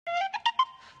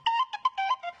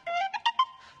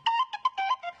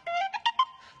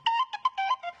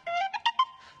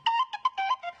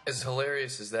As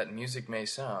hilarious as that music may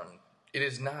sound, it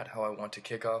is not how I want to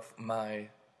kick off my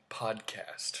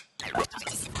podcast.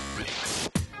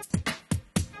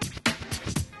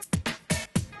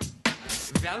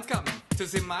 Welcome to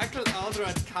the Michael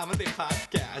Aldred Comedy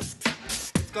Podcast.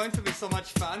 It's going to be so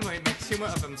much fun where he makes humor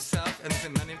of himself and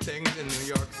the many things in New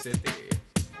York City.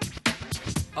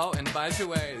 Oh, and by the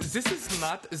way, this is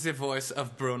not the voice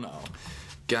of Bruno.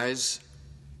 Guys,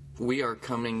 we are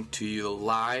coming to you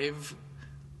live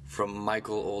from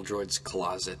Michael Oldroyd's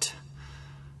closet.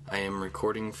 I am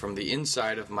recording from the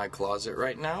inside of my closet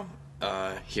right now,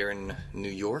 here in New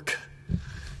York,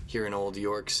 here in old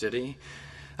York City.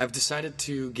 I've decided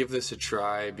to give this a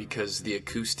try because the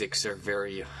acoustics are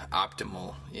very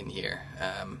optimal in here.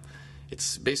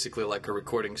 It's basically like a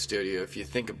recording studio if you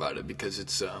think about it, because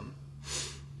it's a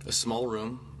small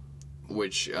room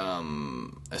which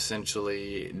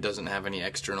essentially doesn't have any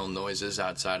external noises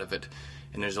outside of it.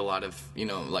 And there's a lot of,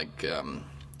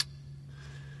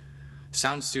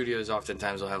 sound studios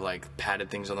oftentimes will have like padded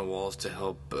things on the walls to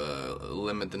help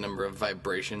limit the number of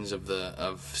vibrations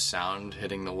of sound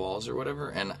hitting the walls or whatever.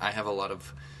 And I have a lot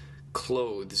of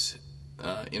clothes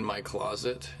in my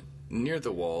closet near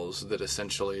the walls that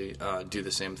essentially do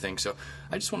the same thing. So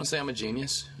I just want to say I'm a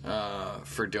genius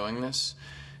for doing this,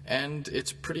 and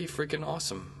it's pretty freaking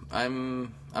awesome.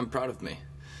 I'm proud of me.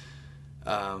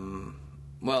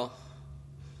 Well,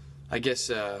 I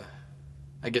guess I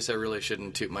really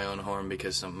shouldn't toot my own horn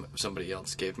because somebody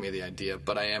else gave me the idea,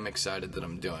 but I am excited that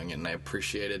I'm doing it, and I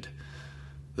appreciated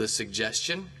the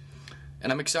suggestion,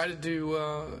 and I'm excited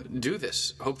to do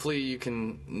this. Hopefully you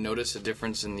can notice a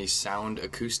difference in the sound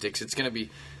acoustics. It's going to be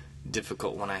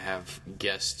difficult when I have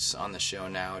guests on the show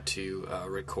now to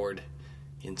record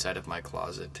inside of my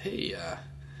closet. Hey,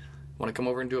 want to come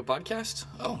over and do a podcast?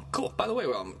 Oh, cool. By the way,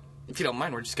 if you don't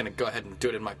mind, we're just going to go ahead and do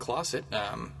it in my closet.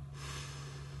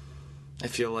 I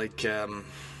feel like that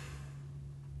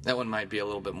one might be a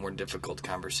little bit more difficult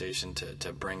conversation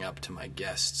to bring up to my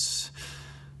guests,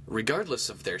 regardless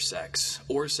of their sex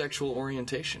or sexual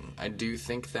orientation. I do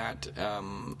think that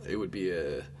it would be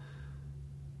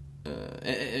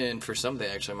and for some they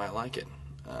actually might like it.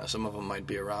 Some of them might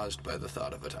be aroused by the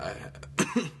thought of it.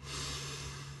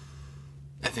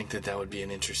 I think that would be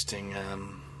an interesting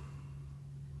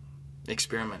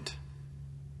experiment.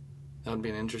 That would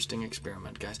be an interesting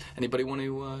experiment, guys. Anybody want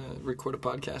to record a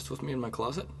podcast with me in my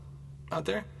closet out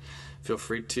there? Feel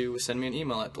free to send me an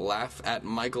email at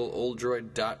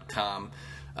laugh@michaeloldroyd.com.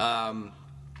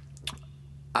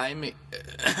 I'm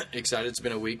excited. It's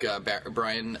been a week.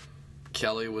 Brian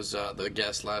Kelly was the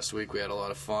guest last week. We had a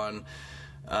lot of fun.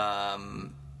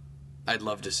 I'd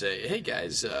love to say, hey,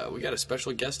 guys, we got a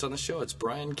special guest on the show. It's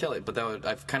Brian Kelly. But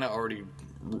I've kind of already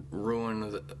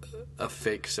ruin a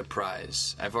fake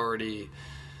surprise. I've already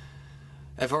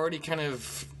kind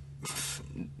of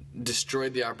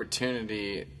destroyed the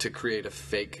opportunity to create a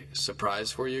fake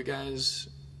surprise for you guys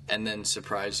and then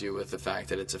surprise you with the fact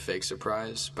that it's a fake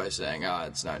surprise by saying,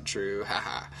 it's not true,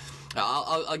 haha.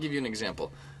 I'll give you an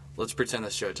example. Let's pretend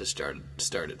the show just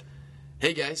started.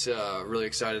 Hey guys, really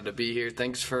excited to be here.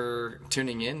 Thanks for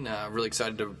tuning in. Really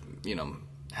excited to,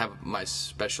 have my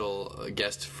special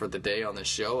guest for the day on the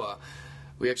show.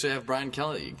 We actually have Brian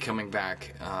Kelly coming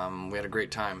back. We had a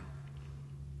great time.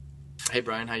 Hey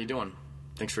Brian, how you doing?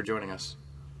 Thanks for joining us.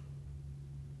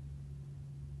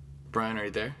 Brian, are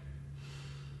you there?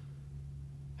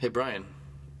 Hey Brian,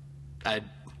 are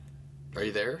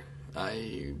you there?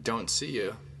 I don't see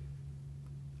you,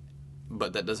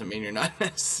 but that doesn't mean you're not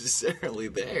necessarily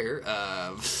there.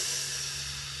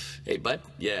 Hey, bud,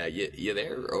 yeah, you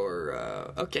there? Or,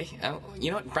 okay,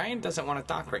 you know what, Brian doesn't want to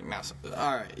talk right now. So,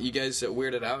 all right, you guys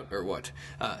weirded out, or what?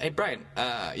 Hey, Brian,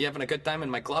 you having a good time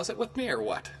in my closet with me, or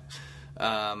what?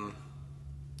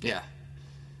 Yeah.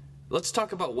 Let's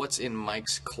talk about what's in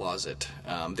Mike's closet.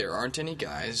 There aren't any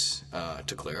guys,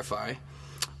 to clarify.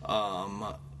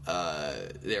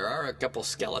 There are a couple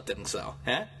skeletons, though.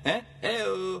 Huh?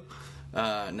 Hey-o!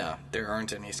 No, there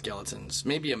aren't any skeletons.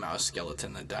 Maybe a mouse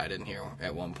skeleton that died in here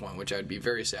at one point, which I'd be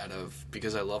very sad of,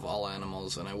 because I love all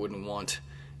animals, and I wouldn't want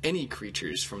any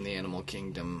creatures from the animal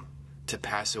kingdom to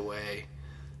pass away,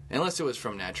 unless it was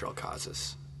from natural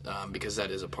causes, because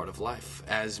that is a part of life,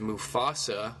 as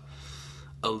Mufasa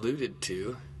alluded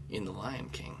to in The Lion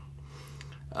King.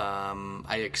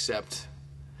 I accept...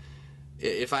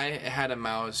 If I had a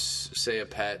mouse, say a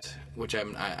pet, which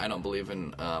I don't believe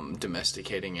in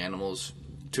domesticating animals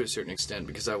to a certain extent,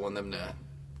 because I want them to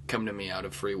come to me out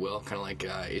of free will, kind of like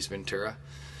Ace Ventura.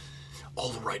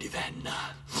 Alrighty then.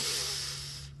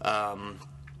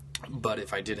 But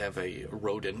if I did have a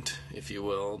rodent, if you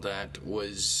will, that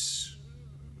was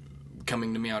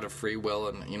coming to me out of free will,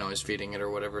 and I was feeding it or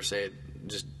whatever, say it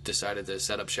just decided to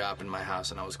set up shop in my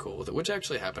house, and I was cool with it, which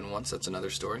actually happened once. That's another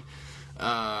story.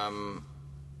 First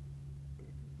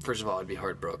of all, I'd be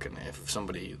heartbroken if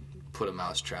somebody put a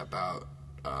mouse trap out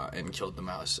and killed the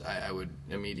mouse. I would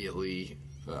immediately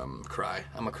cry.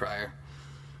 I'm a crier.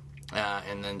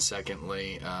 And then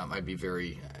secondly, I'd be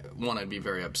very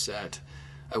upset.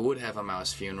 I would have a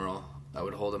mouse funeral. I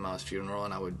would hold a mouse funeral,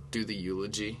 and I would do the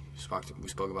eulogy. We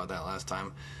spoke about that last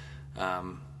time.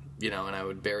 And I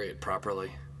would bury it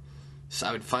properly. So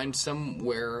I would find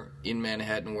somewhere in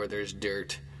Manhattan where there's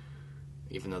dirt,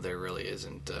 even though there really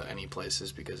isn't any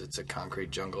places because it's a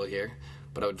concrete jungle here.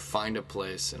 But I would find a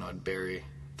place, and I would bury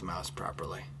the mouse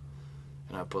properly.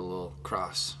 And I'd put a little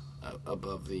cross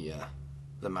above the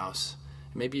mouse.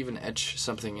 Maybe even etch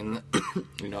something in the,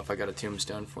 if I got a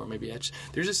tombstone for it, maybe etch.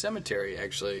 There's a cemetery,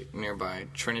 actually, nearby.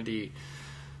 Trinity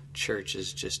Church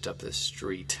is just up the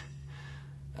street.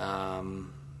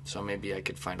 So maybe I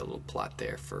could find a little plot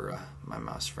there for my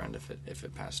mouse friend if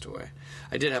it passed away.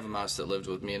 I did have a mouse that lived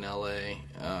with me in L.A.,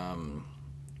 kind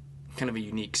of a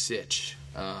unique sitch.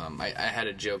 I had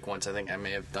a joke once, I think I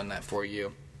may have done that for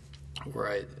you, where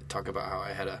I talk about how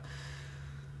I had a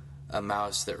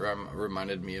mouse that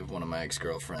reminded me of one of my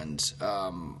ex-girlfriends.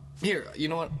 Here, you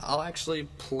know what? I'll actually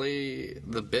play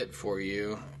the bit for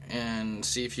you and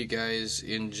see if you guys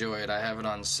enjoy it. I have it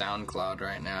on SoundCloud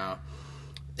right now.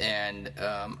 And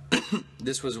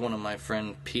this was one of my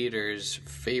friend Peter's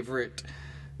favorite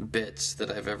bits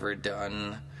that I've ever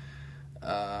done.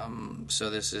 So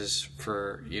this is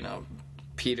for,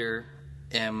 Peter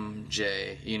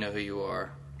M.J. You know who you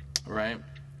are, right?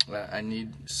 I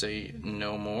need to say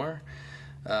no more.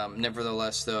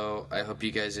 Nevertheless, though, I hope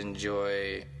you guys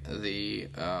enjoy the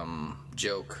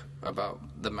joke about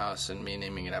the mouse and me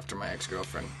naming it after my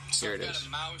ex-girlfriend. So Here it I've got is. a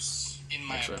mouse in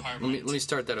my Actually, apartment. let me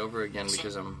start that over again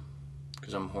because I'm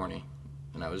horny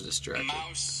and I was distracted.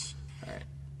 Mouse. All right,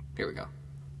 here we go.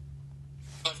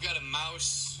 I've got a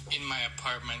mouse in my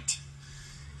apartment,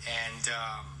 and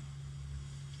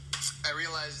I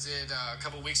realized it a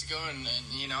couple weeks ago, and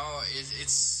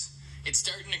it's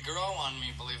starting to grow on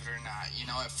me, believe it or not.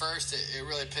 At first it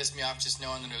really pissed me off just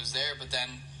knowing that it was there, but then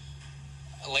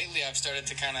lately I've started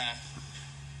to kind of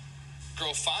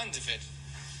grow fond of it.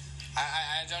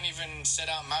 I don't even set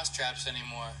out mouse traps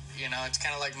anymore. It's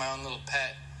kind of like my own little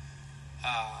pet.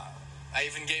 I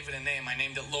even gave it a name. I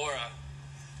named it Laura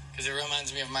because it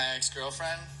reminds me of my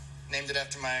ex-girlfriend. Named it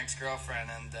after my ex-girlfriend,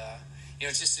 and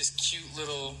it's just this cute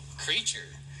little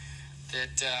creature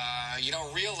that you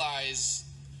don't realize.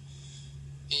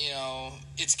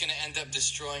 It's going to end up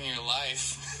destroying your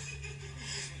life.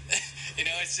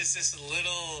 It's just this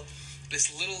little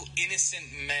innocent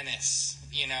menace,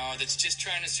 that's just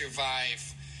trying to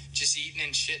survive, just eating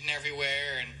and shitting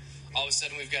everywhere, and all of a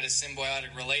sudden we've got a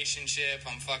symbiotic relationship.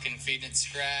 I'm fucking feeding it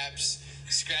scraps.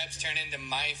 Scraps turn into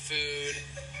my food.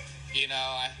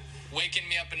 Waking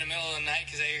me up in the middle of the night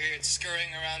because I hear it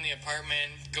scurrying around the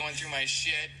apartment, going through my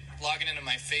shit, logging into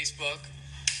my Facebook,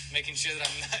 making sure that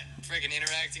I'm not friggin'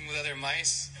 interacting with other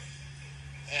mice.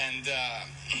 And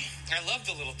I love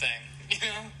the little thing,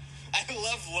 I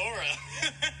love Laura.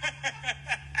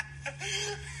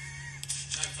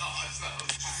 That's awesome.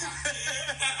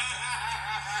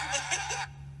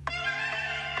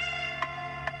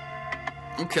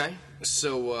 Okay,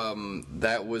 so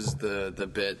that was the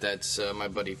bit. That's my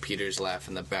buddy Peter's laugh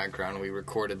in the background. We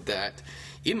recorded that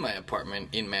in my apartment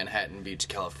in Manhattan Beach,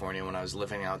 California, when I was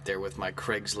living out there with my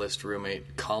Craigslist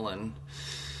roommate, Colin.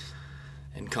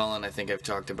 And Colin, I think I've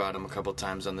talked about him a couple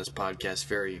times on this podcast.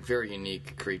 Very, very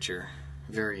unique creature.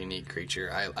 Very unique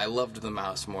creature. I loved the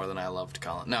mouse more than I loved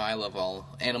Colin. No, I love all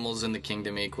animals in the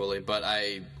kingdom equally, but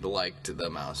I liked the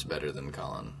mouse better than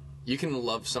Colin. You can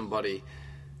love somebody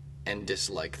and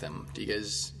dislike them. Do you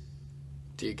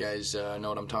guys know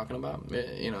what I'm talking about?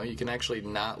 You can actually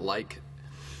not like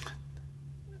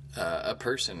a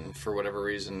person for whatever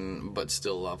reason, but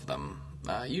still love them.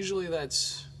 Usually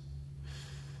that's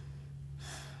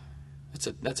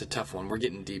a tough one. We're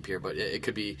getting deep here, but it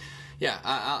could be. Yeah,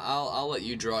 I'll let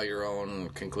you draw your own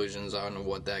conclusions on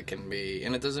what that can be,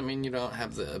 and it doesn't mean you don't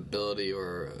have the ability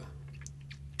or.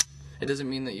 It doesn't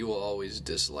mean that you will always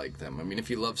dislike them. I mean,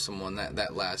 if you love someone,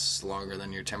 that lasts longer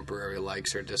than your temporary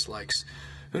likes or dislikes.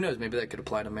 Who knows? Maybe that could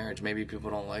apply to marriage. Maybe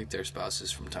people don't like their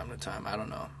spouses from time to time. I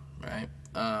don't know, right?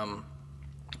 I've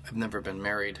never been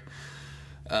married,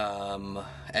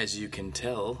 as you can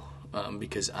tell,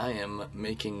 because I am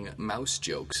making mouse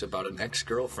jokes about an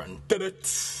ex-girlfriend. And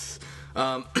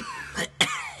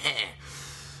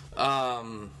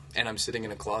I'm sitting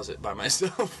in a closet by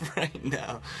myself right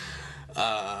now.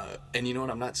 And you know what?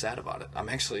 I'm not sad about it. I'm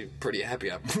actually pretty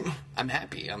happy. I'm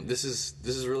happy. This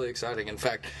is really exciting. In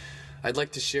fact, I'd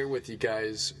like to share with you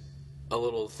guys a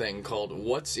little thing called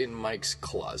 "What's in Mike's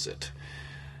Closet."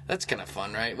 That's kind of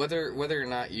fun, right? Whether or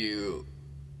not you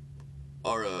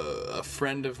are a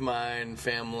friend of mine,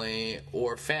 family,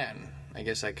 or fan. I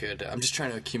guess I'm just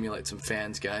trying to accumulate some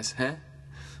fans, guys. Huh?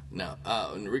 No.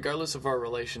 Regardless of our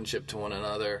relationship to one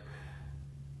another,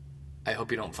 I hope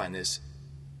you don't find this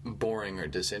boring or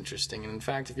disinteresting. And in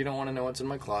fact, if you don't want to know what's in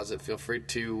my closet, feel free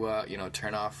to,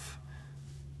 turn off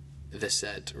the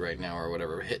set right now or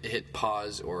whatever. Hit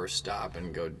pause or stop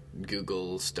and go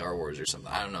Google Star Wars or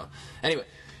something. I don't know. Anyway,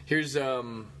 here's a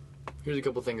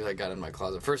couple things I got in my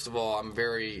closet. First of all, I'm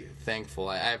very thankful.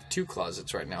 I have 2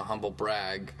 closets right now, humble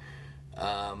brag.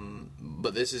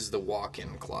 But this is the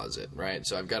walk-in closet, right?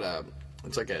 So I've got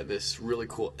this really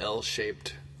cool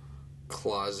L-shaped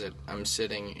closet I'm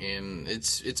sitting in.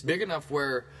 It's big enough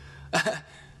where,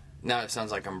 now it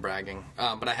sounds like I'm bragging,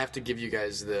 but I have to give you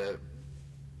guys the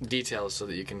details so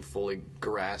that you can fully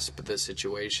grasp the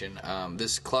situation.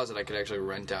 This closet I could actually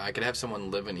rent out. I could have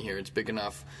someone live in here. It's big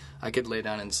enough. I could lay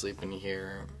down and sleep in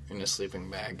here in a sleeping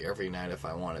bag every night if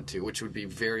I wanted to, which would be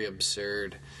very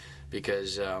absurd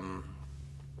because I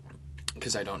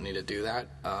don't need to do that.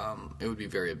 It would be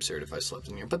very absurd if I slept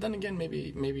in here. But then again,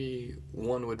 maybe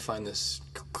one would find this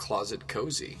closet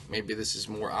cozy. Maybe this is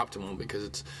more optimal because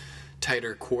it's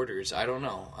tighter quarters. I don't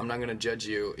know. I'm not going to judge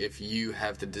you if you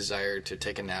have the desire to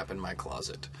take a nap in my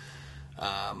closet.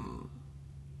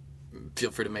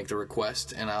 Feel free to make the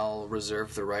request, and I'll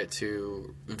reserve the right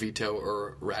to veto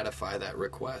or ratify that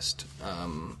request.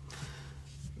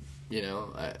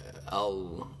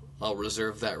 I'll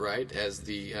reserve that right as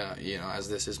as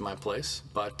this is my place.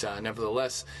 But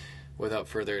nevertheless, without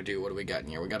further ado, what do we got in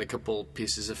here? We got a couple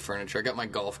pieces of furniture. I got my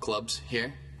golf clubs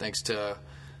here, thanks to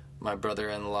my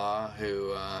brother-in-law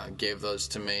who gave those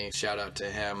to me. Shout out to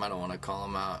him. I don't want to call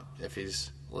him out if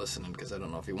he's listening because I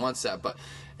don't know if he wants that. But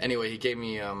anyway, he gave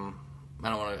me, I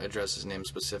don't want to address his name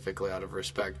specifically out of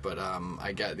respect, but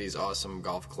I got these awesome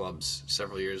golf clubs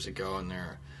several years ago, and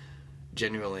they're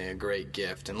genuinely a great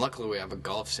gift. And luckily we have a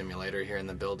golf simulator here in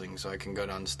the building, so I can go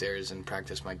downstairs and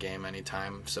practice my game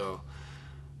anytime. So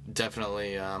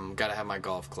definitely got to have my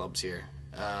golf clubs here.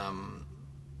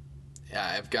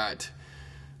 I've got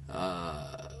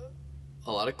a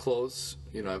lot of clothes.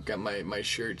 I've got my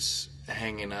shirts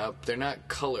hanging up. They're not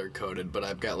color coded, but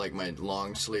I've got like my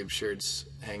long sleeve shirts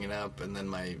hanging up, and then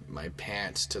my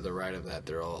pants to the right of that,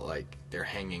 they're all like they're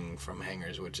hanging from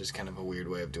hangers, which is kind of a weird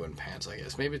way of doing pants, I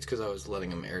guess. Maybe it's because I was letting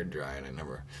them air dry and I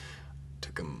never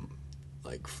took them,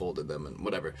 like folded them and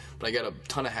whatever. But I got a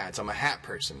ton of hats. I'm a hat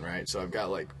person, right? So I've got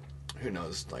like, who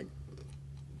knows, like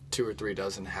 2 or 3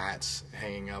 dozen hats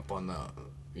hanging up on the,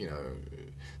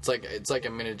 it's like a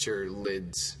miniature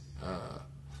lids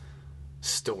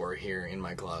store here in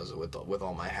my closet with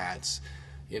all my hats.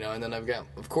 And then I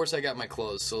got my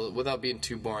clothes. So without being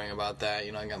too boring about that,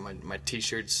 I got my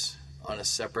t-shirts on a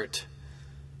separate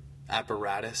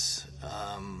apparatus.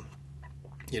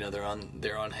 They're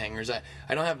on hangers. I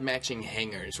don't have matching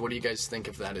hangers. What do you guys think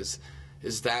of that? Is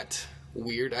that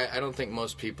weird? I don't think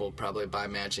most people probably buy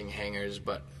matching hangers,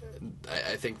 but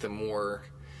I think the more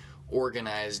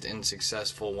organized and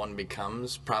successful one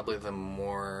becomes, probably the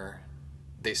more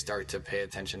they start to pay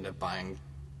attention to buying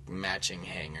matching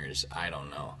hangers. I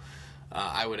don't know.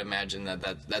 I would imagine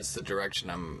that's the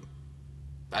direction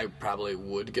I probably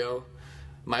would go.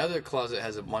 My other closet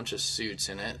has a bunch of suits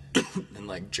in it and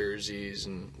like jerseys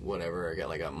and whatever. I got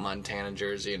like a Montana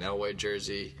jersey, an Elway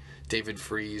jersey, David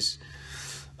Freese.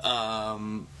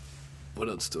 What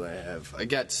else do I have? I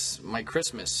got my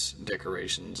Christmas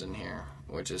decorations in here,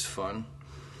 which is fun.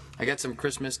 I got some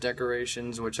Christmas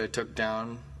decorations which I took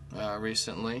down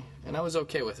recently, and I was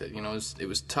okay with it. It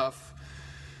was tough.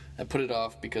 I put it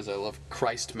off because I love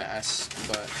Christ Mass,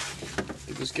 but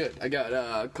it was good. I got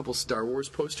a couple Star Wars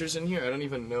posters in here. I don't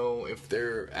even know if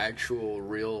they're actual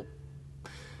real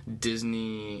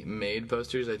Disney-made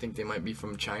posters. I think they might be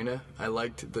from China. I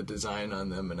liked the design on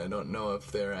them, and I don't know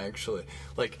if they're actually...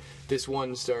 Like, this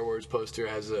one Star Wars poster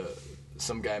has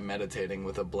some guy meditating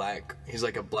with he's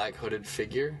like a black hooded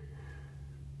figure.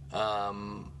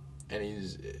 And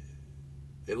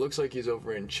it looks like he's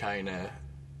over in China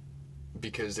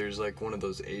because there's like one of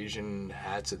those Asian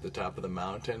hats at the top of the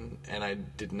mountain, and I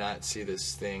did not see that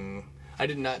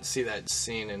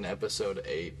scene in episode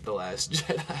 8, The Last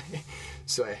Jedi.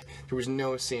 So there was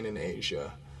no scene in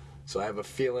Asia. So I have a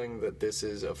feeling that this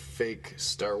is a fake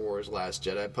Star Wars Last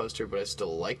Jedi poster, but I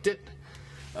still liked it.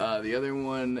 The other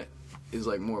one is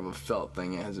like more of a felt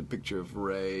thing. It has a picture of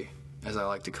Rey, as I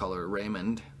like to call her,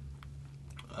 Raymond.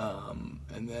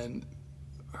 And then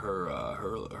her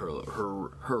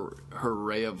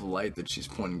ray of light that she's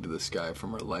pointing to the sky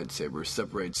from her lightsaber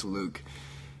separates Luke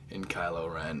and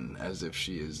Kylo Ren as if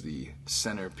she is the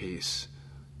centerpiece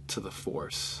to the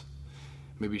Force.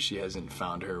 Maybe she hasn't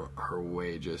found her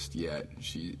way just yet.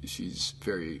 She's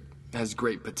has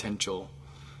great potential,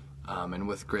 and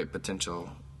with great potential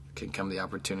can come the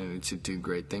opportunity to do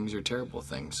great things or terrible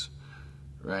things,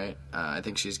 right? I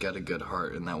think she's got a good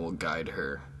heart, and that will guide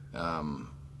her,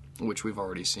 which we've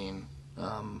already seen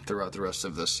throughout the rest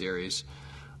of the series.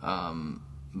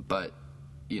 But,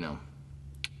 you know,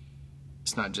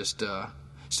 it's not just,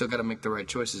 still got to make the right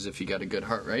choices if you got a good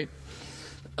heart, right?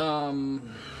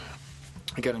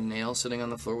 I got a nail sitting on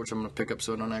the floor, which I'm going to pick up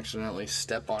so I don't accidentally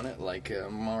step on it like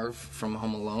Marv from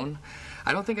Home Alone.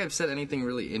 I don't think I've said anything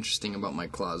really interesting about my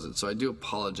closet, so I do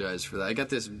apologize for that. I got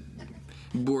this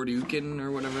Bordukin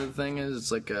or whatever the thing is.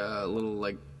 It's like a little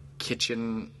like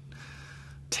kitchen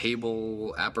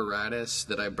table apparatus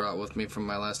that I brought with me from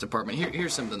my last apartment.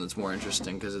 Here's something that's more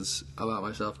interesting because it's about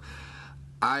myself.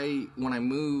 When I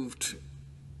moved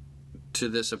to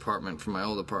this apartment from my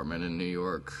old apartment in New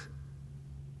York,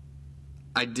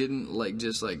 I didn't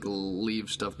just leave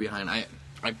stuff behind. I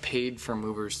paid for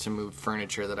movers to move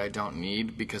furniture that I don't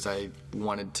need because I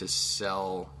wanted to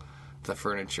sell the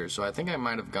furniture. So I think I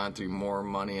might have gone through more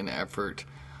money and effort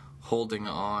holding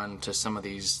on to some of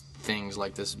these things,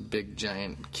 like this big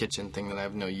giant kitchen thing that I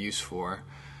have no use for,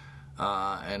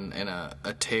 and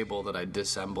a table that I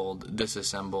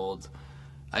disassembled.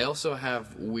 I also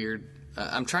have weird.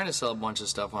 I'm trying to sell a bunch of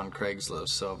stuff on Craigslist,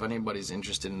 so if anybody's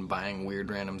interested in buying weird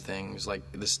random things, like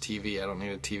this TV, I don't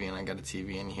need a TV, and I got a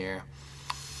TV in here.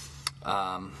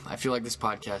 I feel like this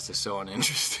podcast is so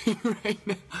uninteresting right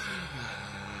now.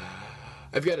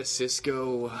 I've got a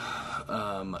Cisco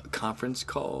conference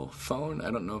call phone.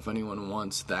 I don't know if anyone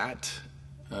wants that.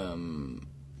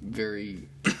 Very,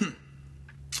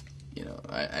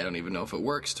 I don't even know if it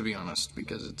works, to be honest,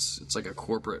 because it's like a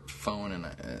corporate phone,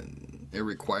 and it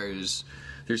requires,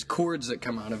 there's cords that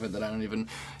come out of it that I don't even,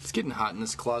 it's getting hot in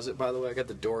this closet, by the way. I got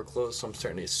the door closed, so I'm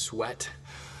starting to sweat.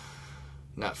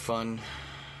 Not fun.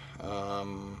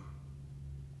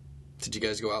 Did you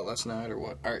guys go out last night or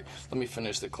what? Alright, let me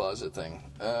finish the closet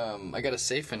thing. I got a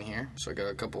safe in here, so I got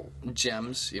a couple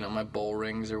gems, my bowl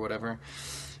rings or whatever.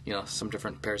 Some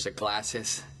different pairs of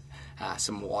glasses,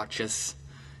 some watches.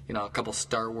 A couple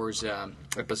Star Wars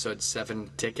Episode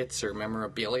 7 tickets or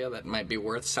memorabilia that might be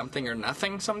worth something or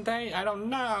nothing someday. I don't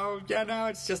know.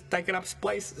 It's just taking up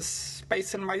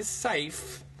space in my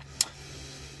safe.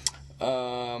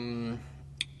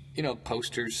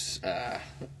 Posters. Got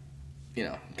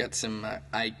some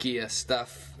IKEA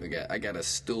stuff. I got a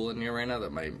stool in here right now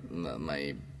that my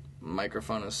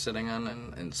microphone is sitting on,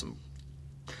 and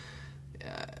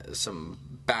some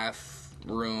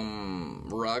bathroom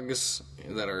rugs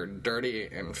that are dirty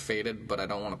and faded, but I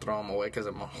don't want to throw them away because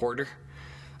I'm a hoarder.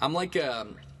 I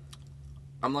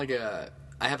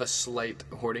have a slight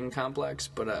hoarding complex,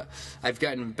 but I've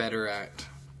gotten a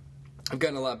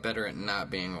lot better at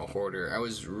not being a hoarder. I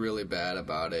was really bad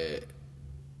about it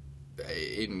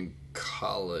in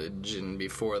college and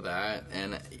before that,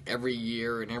 and every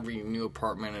year and every new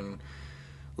apartment and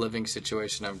living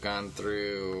situation I've gone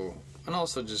through, and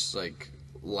also just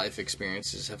life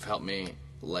experiences have helped me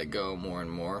let go more and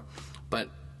more. But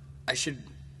I should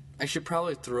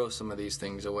probably throw some of these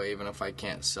things away even if I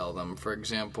can't sell them. For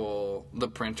example, the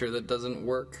printer that doesn't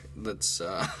work, that's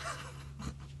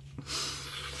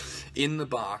in the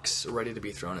box, ready to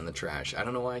be thrown in the trash. I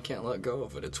don't know why I can't let go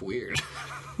of it. It's weird.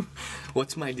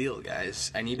 What's my deal,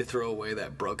 guys? I need to throw away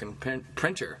that broken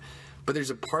printer. But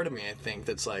there's a part of me, I think,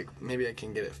 that's maybe I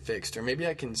can get it fixed, or maybe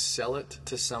I can sell it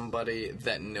to somebody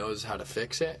that knows how to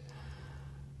fix it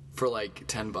for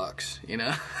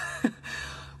 $10,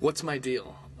 What's my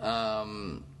deal?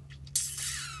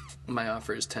 My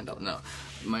offer is $10. No,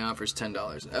 my offer is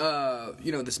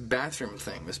 $10. This bathroom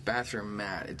thing, this bathroom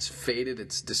mat, it's faded,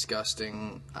 it's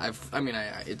disgusting.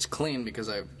 It's clean because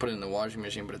I put it in the washing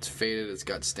machine, but it's faded, it's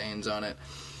got stains on it.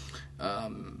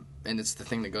 And it's the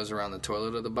thing that goes around the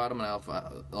toilet at the bottom, and I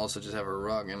also just have a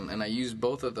rug. And I use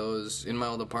both of those in my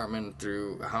old apartment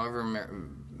through however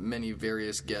many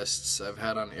various guests I've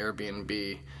had on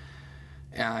Airbnb.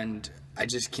 And I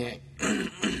just can't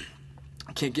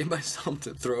get myself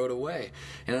to throw it away.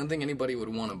 And I don't think anybody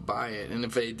would want to buy it. And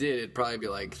if they did, it'd probably be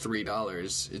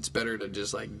 $3. It's better to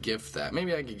just gift that.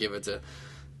 Maybe I could give it to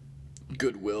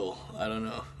Goodwill. I don't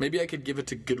know. Maybe I could give it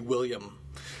to Goodwilliam.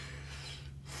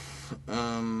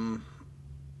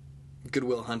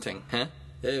 Goodwill Hunting, huh?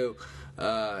 Ew.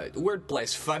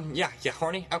 Wordplay's fun. Yeah, you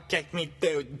horny? Okay, me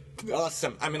too.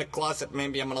 Awesome. I'm in a closet.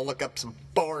 Maybe I'm gonna look up some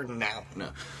porn now.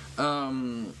 No.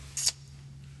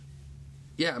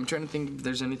 Yeah, I'm trying to think if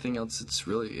there's anything else that's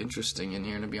really interesting in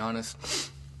here, and to be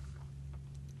honest,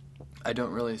 I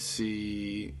don't really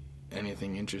see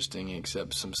anything interesting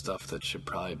except some stuff that should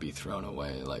probably be thrown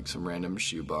away, like some random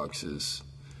shoe boxes,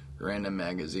 random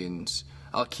magazines.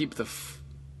 I'll keep the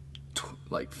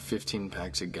 15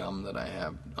 packs of gum that I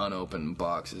have unopened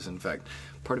boxes. In fact,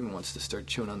 part of me wants to start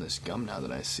chewing on this gum now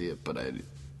that I see it, but I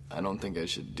don't think I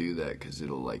should do that because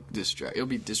it'll it'll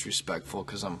be disrespectful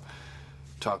because I'm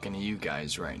talking to you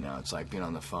guys right now. It's like being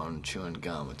on the phone chewing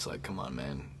gum. It's like, come on,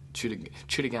 man, chew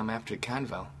the gum after the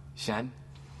convo, son.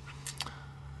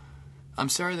 I'm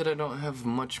sorry that I don't have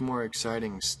much more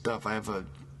exciting stuff. I have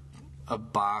a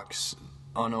box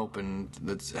unopened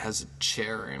that has a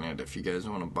chair in it, if you guys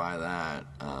want to buy that,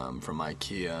 from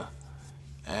IKEA.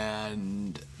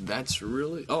 And that's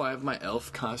really... Oh, I have my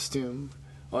elf costume.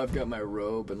 Oh, I've got my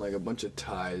robe and like a bunch of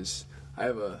ties. I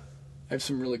have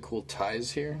some really cool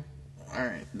ties here.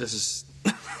 Alright, this is...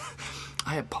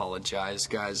 I apologize,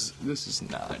 guys. This is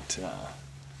not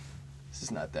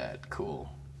that cool.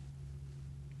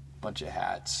 Bunch of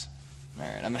hats.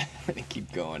 Alright, I'm gonna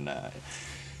keep going.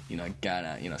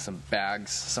 Got some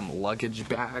bags, some luggage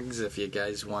bags. If you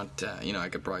guys want, I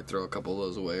could probably throw a couple of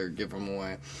those away or give them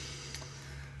away.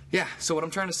 Yeah, so what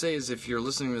I'm trying to say is if you're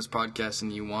listening to this podcast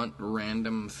and you want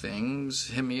random things,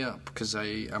 hit me up, because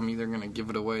I'm either going to give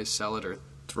it away, sell it, or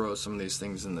throw some of these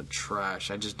things in the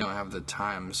trash. I just don't have the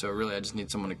time, so really I just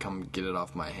need someone to come get it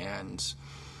off my hands.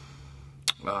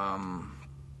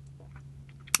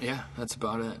 Yeah, that's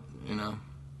about it,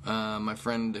 My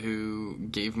friend who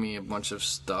gave me a bunch of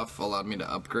stuff allowed me to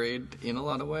upgrade in a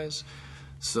lot of ways,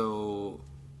 so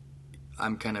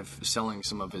I'm kind of selling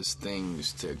some of his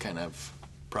things to kind of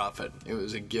profit. It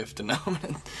was a gift, and now I'm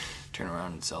going to turn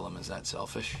around and sell them. Is that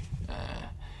selfish?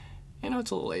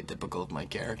 It's a little atypical of my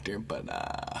character, but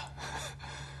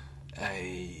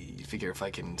I figure if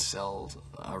I can sell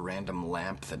a random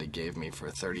lamp that he gave me for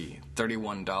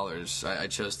 $31, I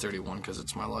chose 31 because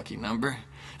it's my lucky number.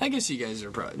 I guess you guys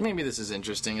are probably, maybe this is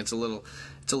interesting. It's a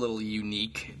little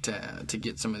unique to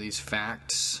get some of these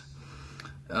facts.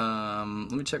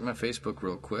 Let me check my Facebook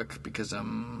real quick because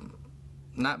I'm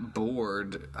not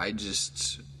bored.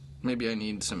 Maybe I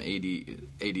need some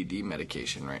ADD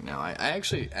medication right now. I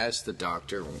actually asked the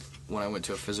doctor when I went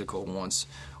to a physical once,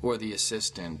 or the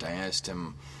assistant, I asked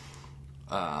him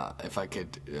if I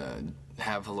could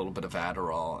have a little bit of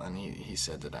Adderall, and he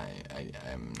said that I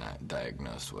am not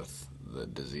diagnosed with the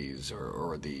disease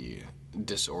or the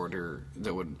disorder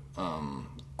that would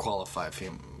qualify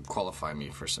me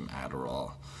for some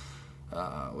Adderall,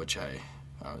 which I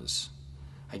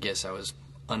guess I was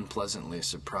unpleasantly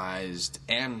surprised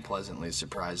and pleasantly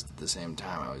surprised at the same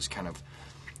time. I was kind of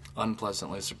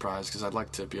unpleasantly surprised because I'd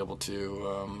like to be able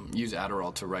to use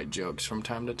Adderall to write jokes from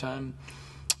time to time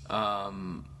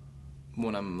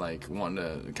when I'm wanting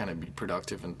to kind of be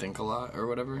productive and think a lot or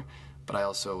whatever. But I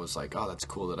also was like, oh, that's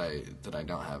cool that I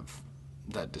don't have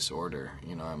that disorder.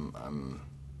 I'm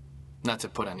not to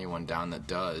put anyone down that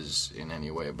does in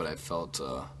any way, but I felt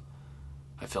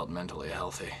mentally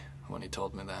healthy when he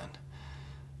told me that.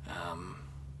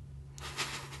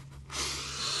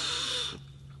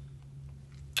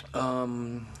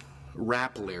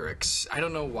 Rap lyrics. I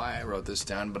don't know why I wrote this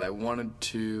down, but I wanted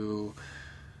to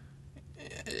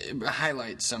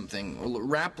highlight something.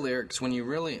 Rap lyrics, when you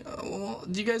really...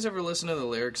 do you guys ever listen to the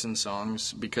lyrics in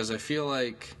songs? Because I feel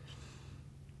like,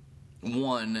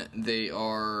 one, they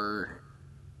are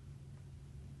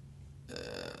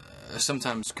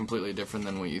sometimes completely different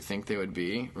than what you think they would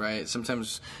be, right?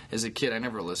 Sometimes, as a kid, I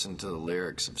never listened to the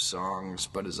lyrics of songs,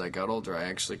 but as I got older, I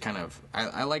actually kind of...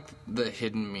 I like the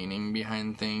hidden meaning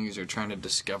behind things, or trying to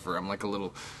discover. I'm like a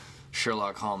little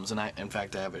Sherlock Holmes, and in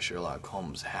fact, I have a Sherlock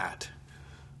Holmes hat.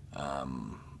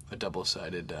 A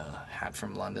double-sided hat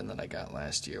from London that I got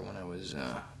last year when I was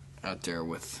out there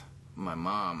with my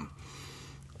mom.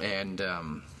 And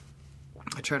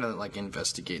I try to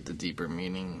investigate the deeper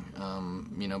meaning,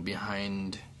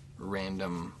 behind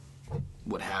random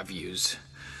what-have-yous.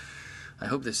 I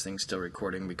hope this thing's still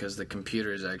recording because the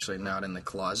computer is actually not in the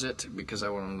closet because I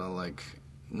want to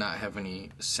not have any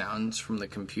sounds from the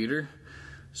computer.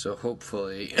 So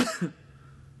hopefully,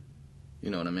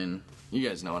 you know what I mean. You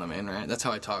guys know what I mean, right? That's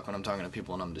how I talk when I'm talking to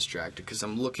people and I'm distracted, because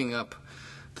I'm looking up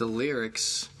the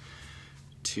lyrics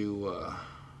to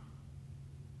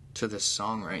this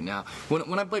song right now.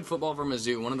 When I played football for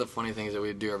Mizzou, one of the funny things that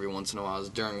we'd do every once in a while is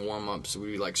during warm-ups,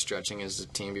 we'd be stretching as a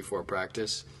team before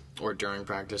practice, or during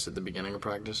practice, at the beginning of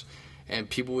practice. and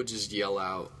people would just yell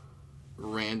out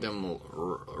random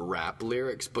rap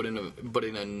lyrics, but in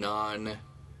a non-flow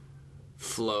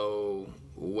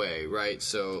way, right?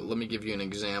 So let me give you an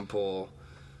example.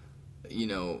 You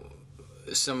know,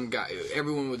 some guy,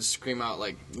 everyone would scream out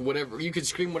like whatever. You could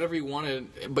scream whatever you wanted,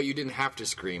 but you didn't have to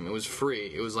scream. It was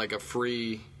free. It was like a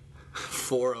free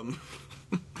forum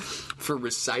for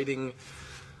reciting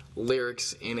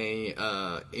lyrics in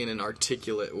an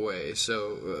articulate way.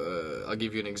 So I'll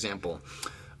give you an example.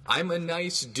 I'm a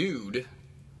nice dude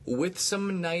with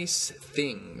some nice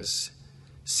things.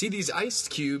 See these iced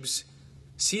cubes,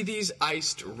 see these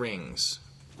iced rings.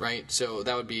 Right? So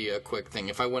that would be a quick thing.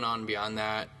 If I went on beyond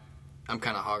that, I'm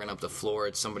kind of hogging up the floor.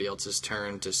 It's somebody else's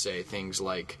turn to say things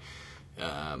like,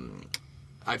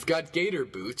 I've got gator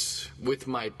boots with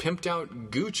my pimped out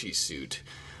Gucci suit,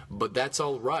 but that's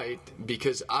all right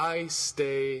because I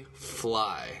stay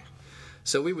fly.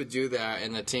 So we would do that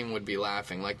and the team would be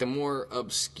laughing. Like the more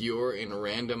obscure and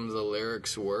random the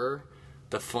lyrics were,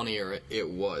 the funnier it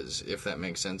was, if that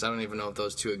makes sense. I don't even know if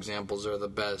those two examples are the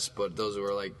best, but those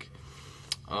were like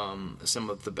some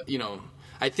of the,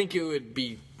 I think it would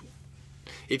be,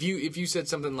 if you said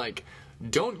something like,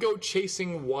 don't go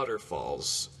chasing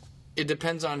waterfalls, it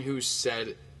depends on who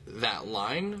said that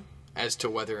line as to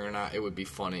whether or not it would be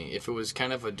funny. If it was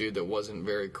kind of a dude that wasn't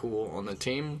very cool on the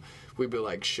team, we'd be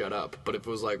like, shut up. But if it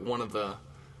was like one of the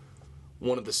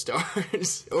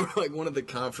stars or like one of the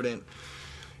confident,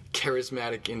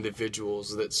 charismatic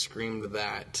individuals that screamed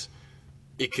that,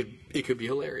 it could be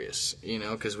hilarious,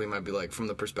 because we might be like, from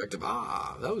the perspective,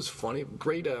 that was funny,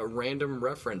 great random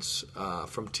reference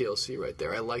from TLC right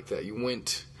there. I like that. You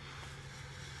went.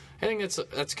 I think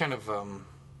that's kind of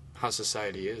how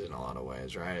society is in a lot of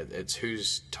ways, right? It's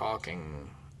who's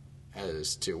talking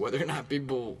as to whether or not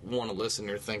people want to listen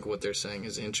or think what they're saying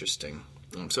is interesting.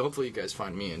 So hopefully you guys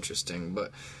find me interesting,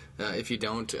 but if you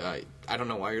don't, I don't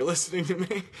know why you're listening to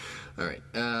me. All right.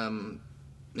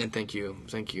 And thank you.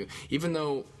 Even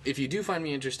though, if you do find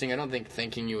me interesting, I don't think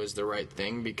thanking you is the right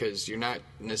thing, because you're not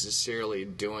necessarily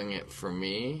doing it for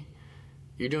me.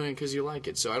 You're doing it because you like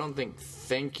it. So I don't think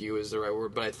thank you is the right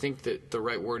word, but I think that the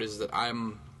right word is that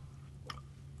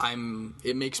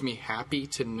it makes me happy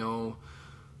to know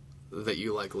that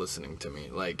you like listening to me.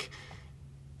 Like,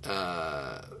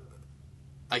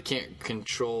 I can't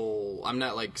control, I'm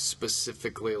not like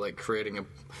specifically like creating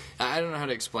I don't know how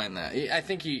to explain that. I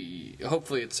think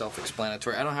hopefully it's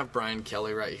self-explanatory. I don't have Brian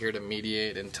Kelly right here to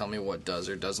mediate and tell me what does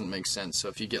or doesn't make sense. So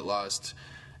if you get lost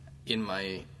in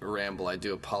my ramble, I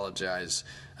do apologize.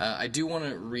 I do want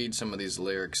to read some of these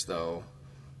lyrics though.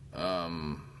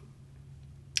 From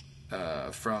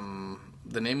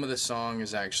the name of the song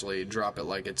is actually Drop It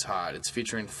Like It's Hot. It's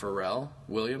featuring Pharrell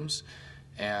Williams.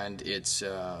 And it's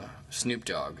Snoop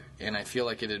Dogg, and I feel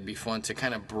like it'd be fun to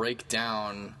kind of break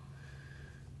down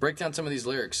some of these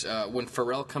lyrics. When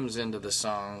Pharrell comes into the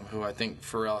song, who I think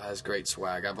Pharrell has great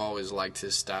swag. I've always liked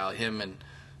his style. Him and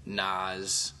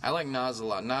Nas. I like Nas a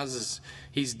lot.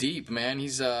 He's deep, man.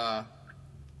 I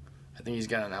think he's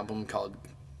got an album called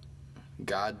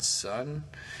God's Son.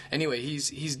 Anyway,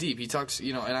 he's deep. He talks,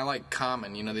 and I like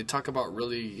Common. They talk about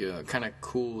really kind of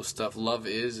cool stuff. Love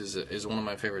is one of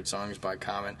my favorite songs by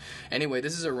Common. Anyway,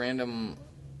 this is a random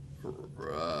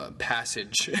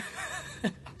passage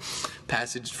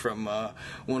from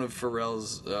one of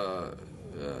Pharrell's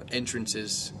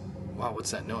entrances. Wow, what's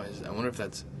that noise? I wonder if I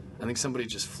think somebody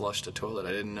just flushed a toilet.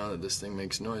 I didn't know that this thing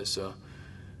makes noise, so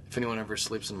if anyone ever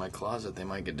sleeps in my closet, they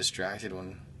might get distracted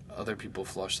when other people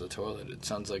flush the toilet. It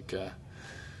sounds like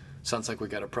we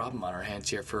got a problem on our hands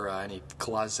here for any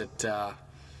closet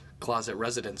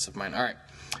residents of mine. All right,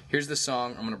 here's the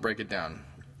song. I'm gonna break it down.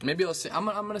 Maybe I'll sing. I'm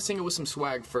gonna sing it with some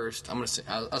swag first.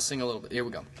 I'll sing a little bit. Here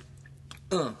we go.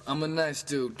 I'm a nice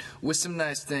dude with some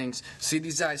nice things. See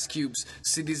these ice cubes,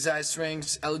 see these ice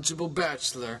rings. Eligible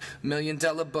bachelor, $1 million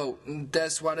boat.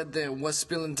 That's why they're there. What's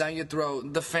spilling down your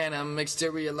throat? The phantom,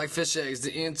 exterior like fish eggs.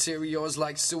 The interior is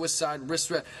like suicide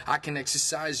wrist red. I can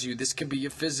exercise you, this could be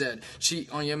your phys ed. Cheat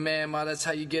on your man, ma, that's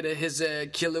how you get a his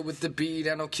ed. Killer with the beat,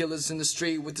 I know killers in the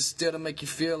street with the steel to make you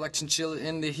feel like chinchilla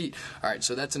in the heat. Alright,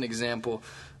 so that's an example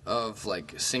of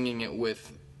like singing it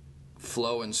with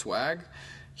flow and swag.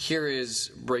 Here is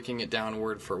breaking it down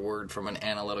word for word from an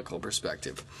analytical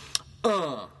perspective.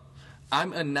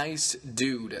 I'm a nice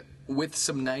dude with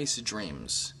some nice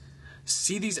dreams.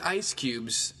 See these ice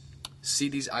cubes, see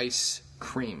these ice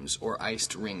creams or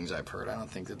iced rings, I've heard. I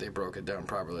don't think that they broke it down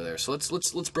properly there. So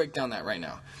let's break down that right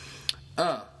now.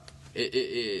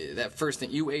 That first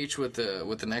thing, UH with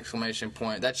an exclamation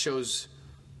point, that shows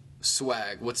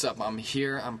swag. What's up? I'm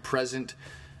here, I'm present,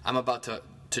 I'm about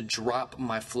to drop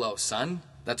my flow, son.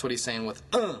 That's what he's saying with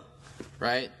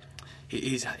right?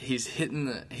 He's hitting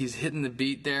the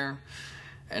beat there,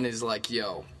 and he's like,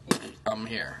 yo, I'm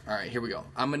here. All right, here we go.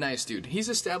 I'm a nice dude. He's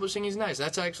establishing he's nice.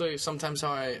 That's actually sometimes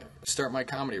how I start my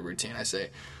comedy routine. I say,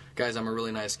 guys, I'm a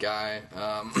really nice guy.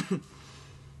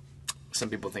 Some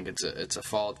people think it's a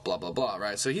fault, blah blah blah,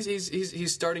 right? So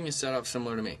he's starting his set off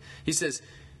similar to me. He says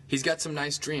he's got some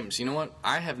nice dreams. You know what?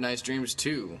 I have nice dreams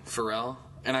too, Pharrell,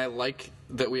 and I like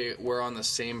that we're on the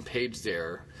same page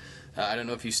there. I don't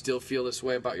know if you still feel this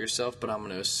way about yourself, but I'm going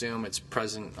to assume it's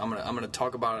present. I'm going to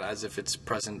talk about it as if it's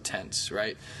present tense,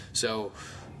 right? So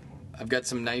I've got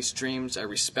some nice dreams. I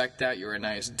respect that. You're a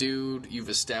nice dude. You've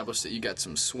established that you got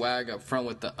some swag up front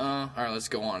with the All right, let's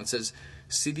go on. It says,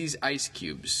 see these ice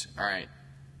cubes. All right.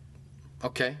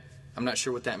 Okay. I'm not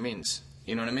sure what that means.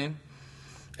 You know what I mean?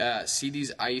 See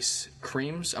these ice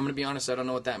creams? I'm going to be honest, I don't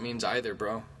know what that means either,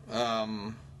 bro.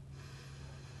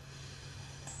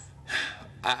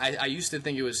 I used to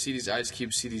think it was see these ice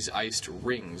cubes, see these iced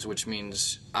rings, which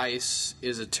means ice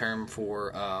is a term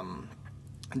for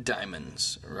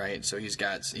diamonds, right? So he's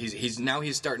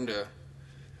starting to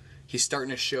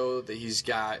show that he's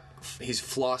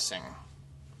flossing,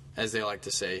 as they like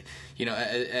to say. You know,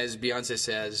 as Beyonce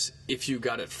says, if you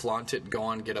got it, flaunt it, go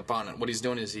on, get up on it. What he's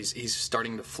doing is he's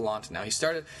starting to flaunt now. He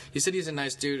said he's a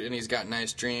nice dude and he's got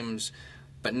nice dreams,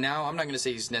 but now I'm not going to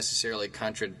say he's necessarily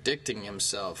contradicting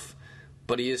himself.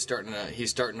 But he's starting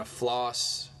to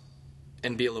floss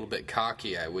and be a little bit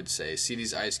cocky, I would say. See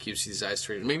these ice cubes, see these ice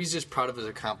creams. Maybe he's just proud of his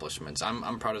accomplishments.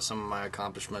 I'm proud of some of my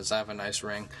accomplishments. I have a nice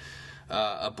ring,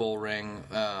 a bull ring.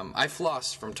 I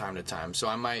floss from time to time, so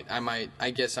I'm a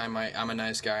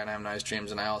nice guy and I have nice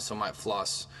dreams, and I also might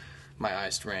floss my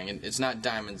iced ring. And it's not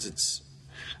diamonds,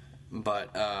 but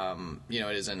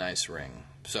it is a nice ring.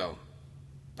 So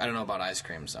I don't know about ice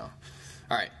creams though.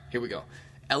 All right, here we go.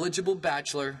 Eligible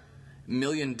bachelor. $1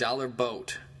 million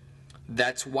boat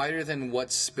that's wider than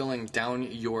what's spilling down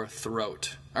your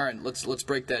throat. All right, let's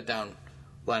break that down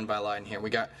line by line here.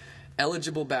 We got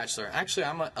eligible bachelor. Actually,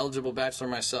 I'm an eligible bachelor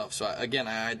myself, so I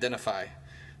identify.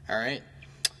 All right,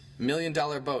 $1 million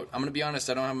boat. I'm gonna be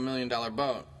honest, I don't have $1 million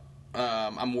boat.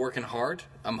 I'm working hard.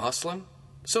 I'm hustling,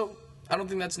 so I don't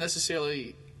think that's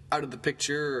necessarily out of the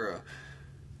picture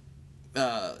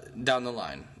down the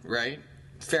line, right?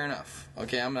 Fair enough.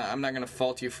 Okay, I'm not going to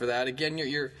fault you for that. Again,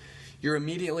 you're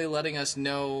immediately letting us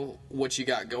know what you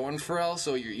got going, Pharrell.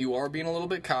 So you are being a little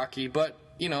bit cocky, but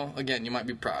again, you might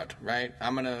be proud, right?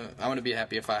 I'm gonna be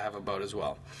happy if I have a boat as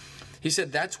well. He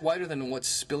said that's wider than what's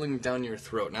spilling down your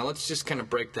throat. Now let's just kind of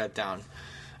break that down.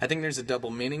 I think there's a double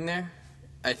meaning there.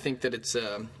 I think that it's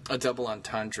a double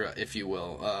entendre, if you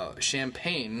will.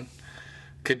 Champagne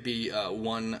could be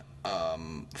one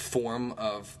form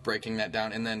of breaking that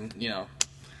down, and then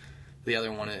the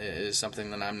other one is something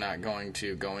that I'm not going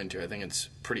to go into. I think it's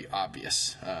pretty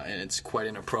obvious, and it's quite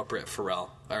inappropriate,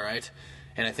 Pharrell, all right?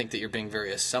 And I think that you're being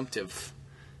very assumptive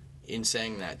in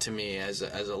saying that to me as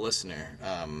a listener.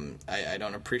 I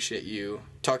don't appreciate you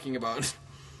talking about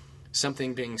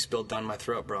something being spilled down my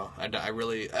throat, bro. I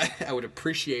would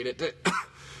appreciate it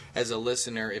as a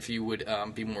listener if you would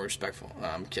be more respectful.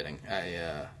 I'm kidding.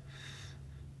 I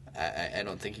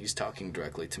don't think he's talking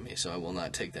directly to me, so I will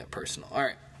not take that personal. All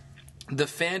right. The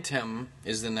Phantom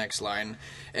is the next line.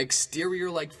 Exterior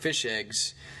like fish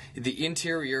eggs. The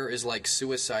interior is like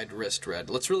suicide wrist red.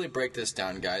 Let's really break this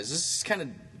down, guys. This is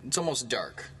it's almost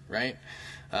dark, right?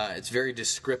 It's very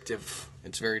descriptive.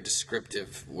 It's very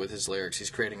descriptive with his lyrics. He's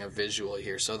creating a visual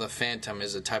here. So the Phantom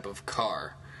is a type of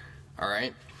car, all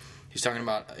right? He's talking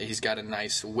about he's got a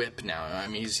nice whip now. I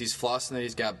mean, he's flossing that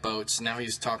he's got boats. Now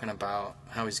he's talking about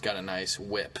how he's got a nice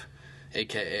whip,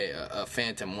 a.k.a. a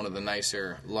Phantom, one of the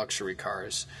nicer luxury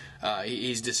cars.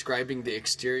 He's describing the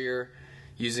exterior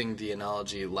using the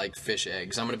analogy like fish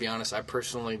eggs. I'm going to be honest, I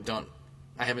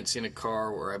haven't seen a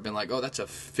car where I've been like, oh, that's a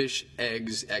fish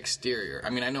eggs exterior.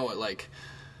 I mean, I know what like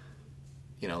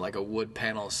a wood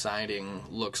panel siding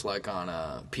looks like on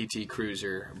a PT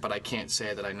Cruiser, but I can't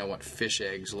say that I know what fish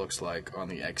eggs looks like on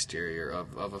the exterior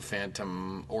of a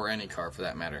Phantom or any car for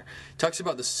that matter. Talks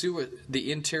about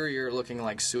the interior looking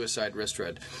like suicide wrist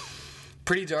red.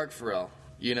 Pretty dark, Pharrell.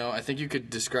 I think you could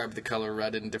describe the color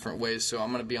red in different ways, so I'm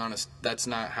going to be honest, that's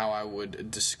not how I would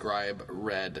describe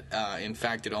red. In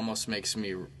fact, it almost makes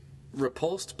me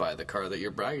repulsed by the car that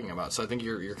you're bragging about. So I think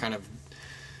you're kind of...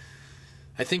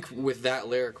 I think with that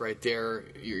lyric right there,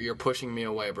 you're pushing me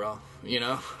away, bro. It's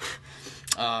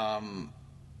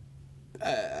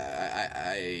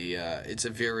a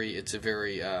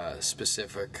very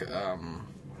specific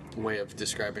way of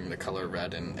describing the color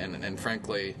red, and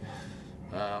frankly,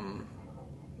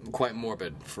 quite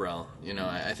morbid, Pharrell. You know,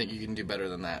 I think you can do better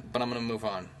than that. But I'm going to move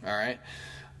on, all right?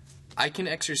 I can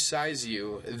exercise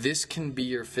you. This can be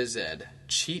your phys ed.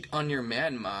 Cheat on your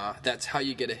man, ma. That's how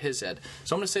you get a his ed.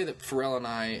 So I'm going to say that Pharrell and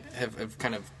I have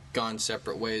kind of gone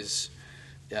separate ways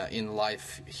in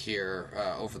life here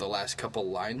over the last couple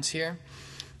lines here.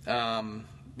 You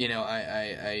know,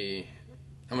 I'm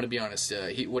going to be honest.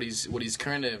 What he's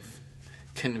kind of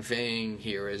conveying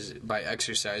here is by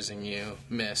exercising you,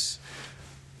 Mrs.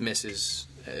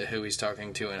 Who he's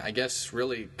talking to, and I guess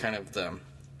really kind of the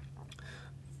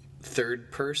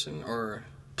third person or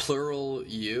plural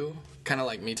you, kind of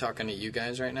like me talking to you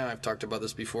guys right now. I've talked about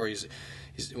this before. He's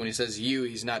when he says you,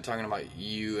 he's not talking about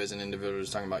you as an individual.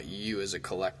 He's talking about you as a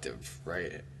collective,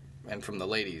 right? And from the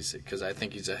ladies, because I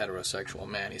think he's a heterosexual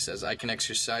man. He says, I can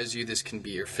exercise you. This can be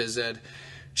your phys ed.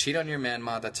 Cheat on your man,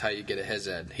 ma. That's how you get a his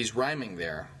ed. He's rhyming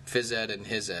there, phys ed and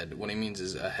his ed. What he means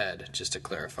is ahead, just to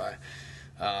clarify.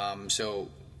 So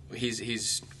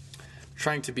he's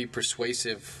trying to be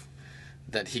persuasive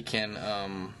that he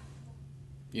can,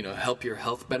 help your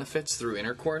health benefits through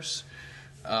intercourse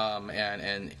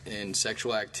and in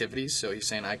sexual activities. So he's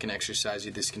saying, I can exercise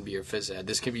you. This can be your phys ed.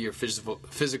 This can be your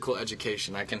physical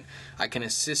education. I can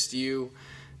assist you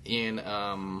in,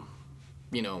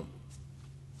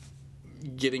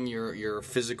 getting your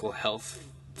physical health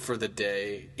for the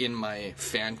day in my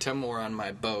Phantom or on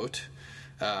my boat,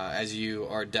 as you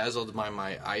are dazzled by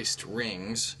my iced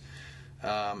rings.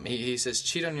 He says,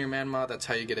 cheat on your man, ma. That's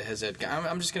how you get a his ed.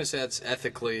 I'm just going to say that's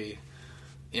ethically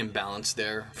imbalanced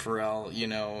there, Pharrell. You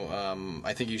know,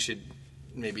 I think you should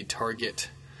maybe target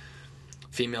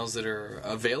females that are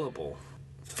available.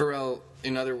 Pharrell,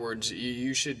 in other words,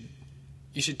 you should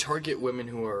target women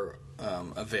who are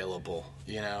available.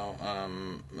 You're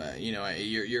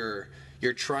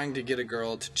trying to get a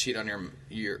girl to cheat on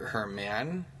her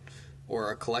man,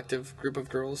 or a collective group of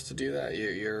girls to do that.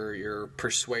 You're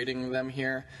persuading them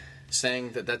here,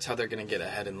 saying that that's how they're going to get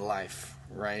ahead in life,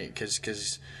 right?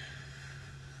 Because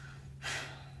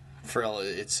Pharrell,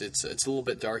 it's a little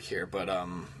bit dark here, but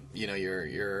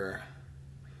you're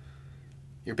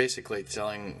basically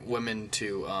telling women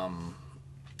to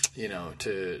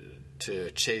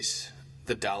to chase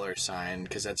the dollar sign,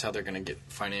 because that's how they're going to get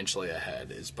financially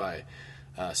ahead, is by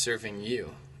serving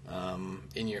you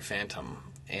in your Phantom.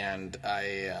 And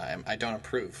I don't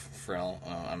approve, Pharrell.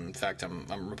 In fact,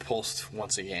 I'm repulsed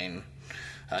once again.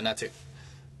 Not to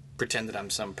pretend that I'm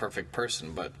some perfect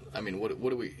person, but I mean, what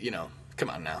do we? Come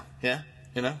on now, yeah.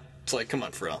 It's like, come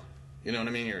on, Pharrell. You know what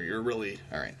I mean? You're really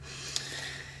all right.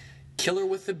 Killer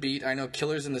with the beat. I know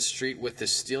killers in the street with the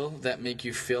steel that make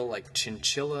you feel like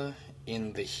chinchilla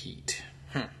in the heat.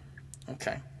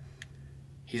 Okay.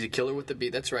 He's a killer with the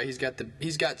beat. That's right.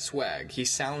 He's got swag. He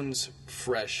sounds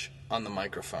fresh on the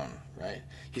microphone, right?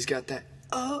 He's got that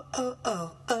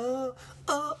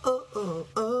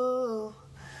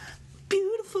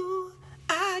beautiful.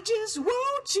 I just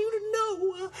want you to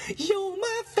know you're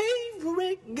my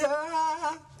favorite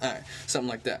girl. All right, something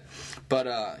like that.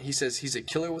 But he says he's a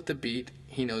killer with the beat.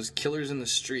 He knows killers in the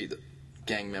street,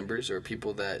 gang members or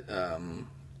people that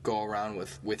go around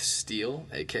with steel,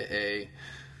 aka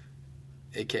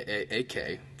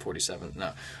AK-47,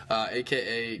 no,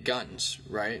 aka guns,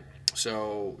 right?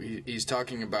 So he's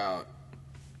talking about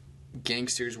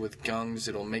gangsters with guns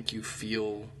that'll make you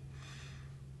feel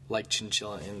like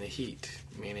chinchilla in the heat,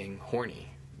 meaning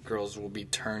horny. Girls will be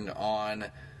turned on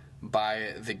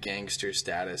by the gangster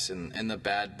status and the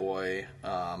bad boy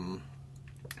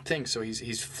thing. So he's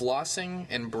flossing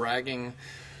and bragging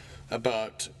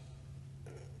about,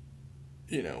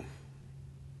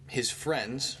 his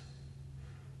friends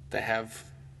that have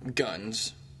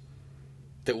guns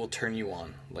that will turn you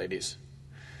on, ladies.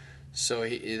 So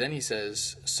then he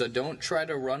says, so don't try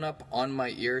to run up on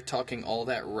my ear talking all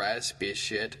that raspy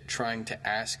shit, trying to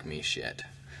ask me shit.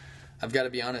 I've got to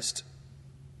be honest,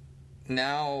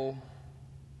 now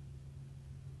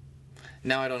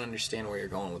I don't understand where you're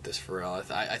going with this, Pharrell.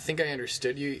 I think I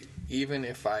understood you, even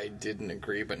if I didn't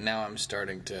agree, but now I'm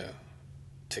starting to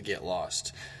get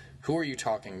lost. Who are you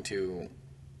talking to,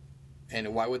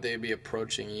 and why would they be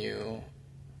approaching you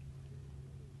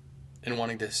and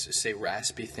wanting to say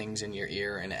raspy things in your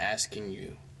ear and asking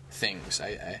you things?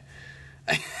 I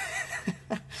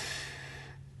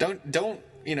don't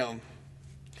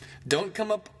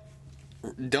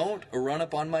run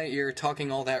up on my ear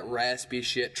talking all that raspy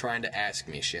shit trying to ask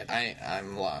me shit.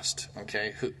 I'm lost,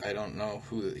 okay? I don't know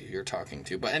who you're talking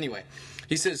to. But anyway,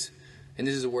 he says, and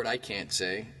this is a word I can't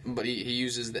say, but he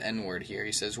uses the N-word here.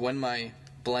 He says, when my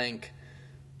blank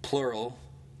plural,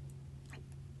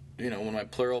 when my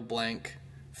plural blank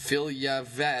fill ya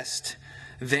vest,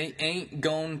 They ain't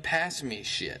gon' pass me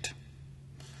shit.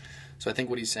 So I think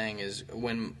what he's saying is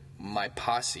when my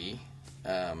posse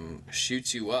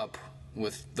shoots you up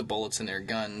with the bullets in their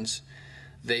guns,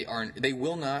 they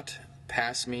will not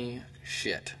pass me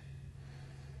shit.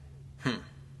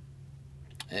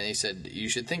 And he said, you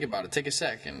should think about it. Take a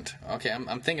second. Okay,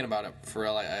 I'm thinking about it,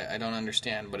 Pharrell. I don't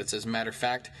understand. But it says, matter of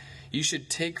fact, you should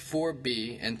take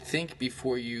 4B and think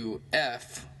before you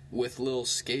F with little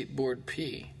skateboard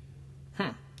P.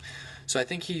 So I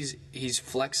think he's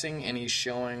flexing and he's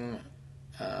showing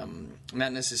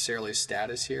not necessarily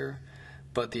status here,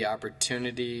 but the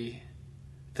opportunity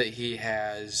that he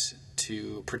has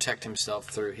to protect himself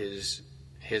through his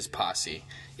posse,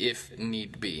 if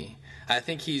need be. I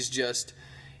think he's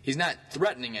not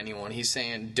threatening anyone. He's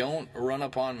saying, don't run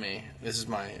up on me. This is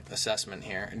my assessment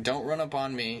here. Don't run up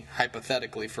on me,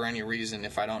 hypothetically, for any reason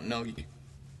if I don't know you.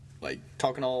 Like,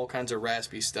 talking all kinds of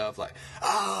raspy stuff like,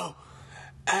 oh,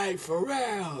 hey,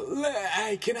 Pharrell,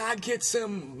 hey, can I get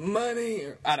some money?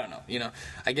 I don't know,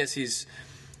 I guess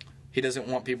he doesn't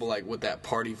want people like with that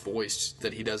party voice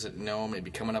that he doesn't know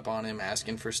maybe coming up on him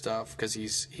asking for stuff, because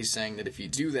he's saying that if you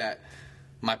do that,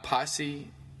 my posse,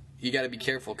 you got to be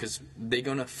careful because they're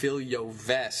going to fill your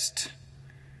vest.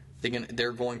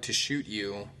 They're going to shoot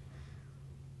you,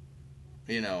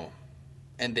 and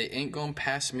they ain't going to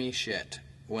pass me shit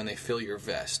when they fill your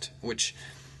vest, which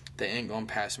they ain't going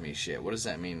to pass me shit. What does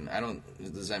that mean?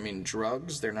 Does that mean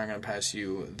drugs? They're not going to pass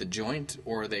you the joint,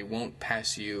 or they won't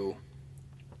pass you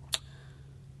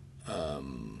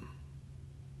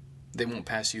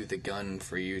the gun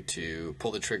for you to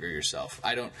pull the trigger yourself.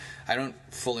 I don't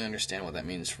fully understand what that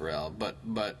means, Pharrell,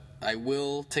 but I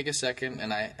will take a second,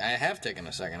 and I have taken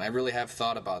a second. I really have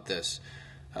thought about this.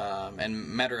 And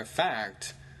matter of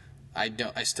fact, I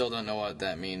still don't know what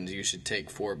that means. You should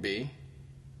take 4B.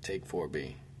 Take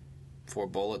 4B. 4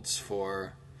 bullets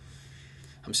for...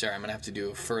 I'm sorry, I'm going to have to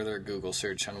do a further Google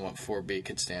search on what 4B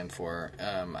could stand for.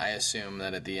 I assume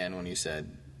that at the end when you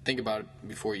said, think about it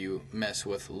before you mess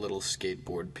with little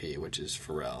skateboard P, which is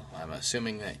Pharrell. I'm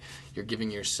assuming that you're giving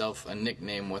yourself a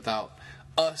nickname without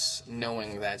us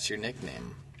knowing that's your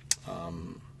nickname.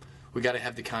 We got to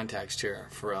have the context here,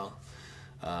 Pharrell.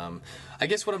 I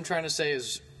guess what I'm trying to say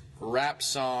is rap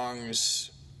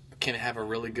songs can have a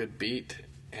really good beat,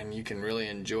 and you can really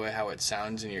enjoy how it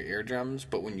sounds in your eardrums,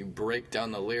 but when you break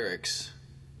down the lyrics,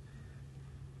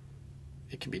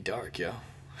 it can be dark, yo.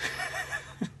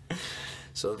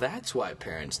 So that's why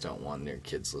parents don't want their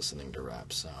kids listening to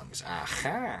rap songs.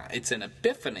 Aha! It's an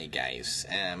epiphany, guys.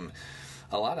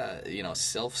 A lot of,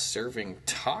 self-serving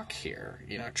talk here.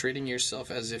 Treating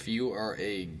yourself as if you are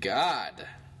a god.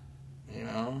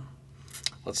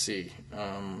 Let's see.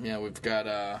 We've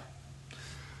got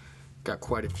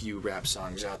quite a few rap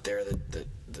songs out there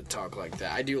that talk like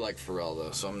that. I do like Pharrell,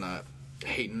 though, so I'm not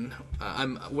hating.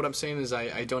 What I'm saying is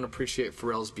I don't appreciate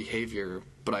Pharrell's behavior,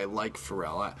 but I like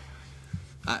Pharrell.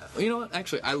 You know what?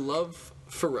 Actually, I love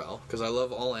Pharrell because I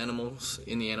love all animals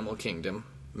in the animal kingdom.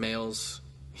 Males,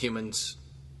 humans,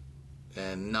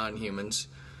 and non-humans.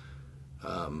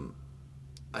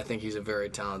 I think he's a very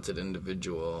talented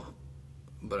individual,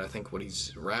 but I think what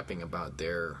he's rapping about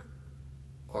there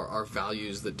are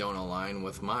values that don't align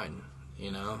with mine,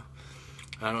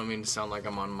 I don't mean to sound like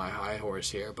I'm on my high horse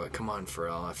here, but come on,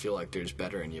 Pharrell, I feel like there's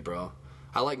better in you, bro.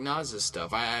 I like Nas's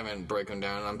stuff. I haven't broken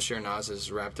down. I'm sure Nas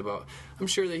has rapped about... I'm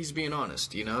sure that he's being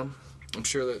honest, I'm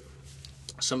sure that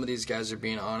some of these guys are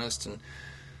being honest, and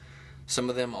some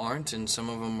of them aren't, and some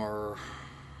of them are...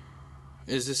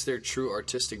 Is this their true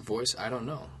artistic voice? I don't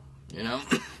know,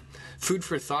 Food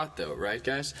for thought, though, right,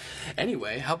 guys?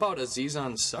 Anyway, how about Aziz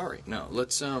Ansari? No,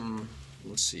 let's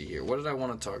see here. What did I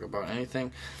want to talk about?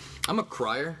 Anything? I'm a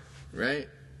crier, right?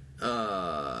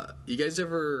 You guys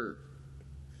ever...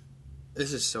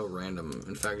 This is so random.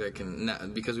 In fact,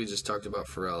 because we just talked about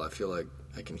Pharrell, I feel like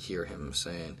I can hear him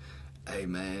saying, hey,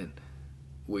 man,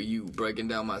 when you breaking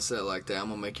down my set like that, I'm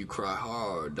going to make you cry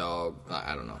hard, dog.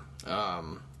 I don't know.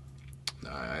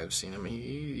 I've seen him.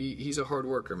 He's a hard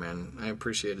worker, man. I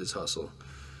appreciate his hustle.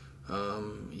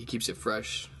 He keeps it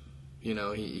fresh. He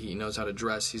knows how to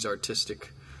dress. He's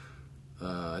artistic.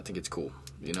 I think it's cool,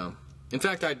 In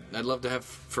fact, I'd love to have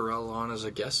Pharrell on as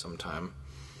a guest sometime.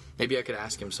 Maybe I could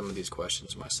ask him some of these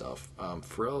questions myself.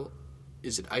 Pharrell,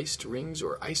 is it iced rings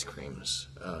or ice creams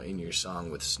in your song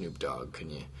with Snoop Dogg?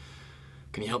 Can you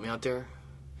help me out there?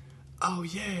 Oh,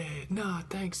 yeah. No,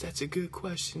 thanks. That's a good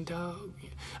question, dog.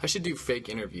 I should do fake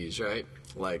interviews, right?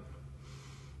 Like,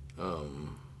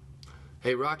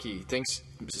 hey, Rocky, thanks.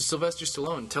 Sylvester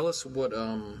Stallone, tell us what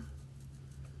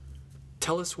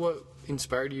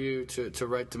inspired you to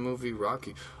write the movie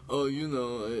Rocky? Oh,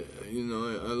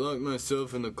 I locked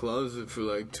myself in the closet for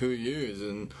like 2 years,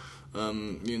 and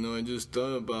I just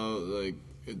thought about like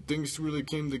things really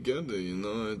came together.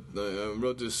 I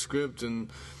wrote this script, and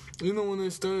when I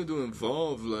started to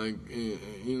involve like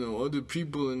other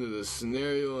people into the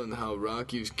scenario and how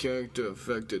Rocky's character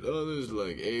affected others,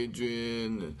 like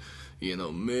Adrian and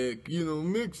Mick.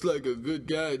 Mick's like a good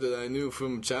guy that I knew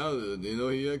from childhood.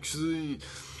 He actually.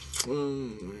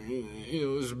 It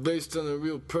was based on a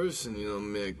real person,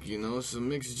 Mick, so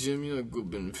Mick's Jim, grew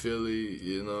up in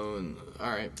Philly, and...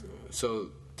 Alright, so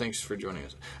thanks for joining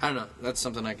us. I don't know, that's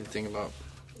something I can think about.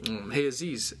 Hey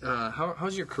Aziz,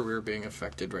 how's your career being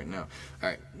affected right now?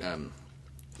 Alright,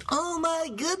 Oh my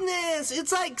goodness,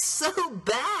 it's like so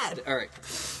bad. Alright,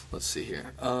 let's see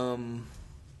here.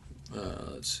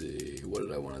 Let's see, what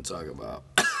did I want to talk about?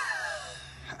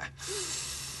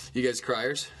 You guys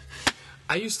criers?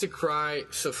 I used to cry.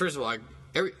 So first of all,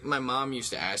 my mom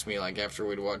used to ask me like after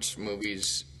we'd watch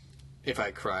movies if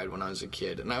I cried when I was a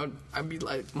kid, and I'd be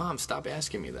like, "Mom, stop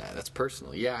asking me that. That's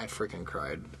personal." Yeah, I freaking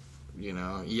cried.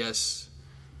 Yes,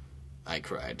 I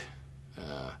cried.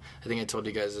 I think I told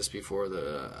you guys this before.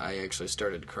 I actually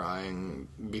started crying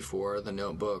before The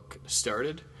Notebook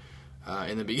started.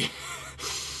 In the beginning,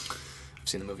 I've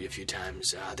seen the movie a few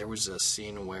times. There was a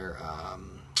scene where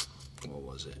what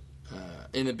was it?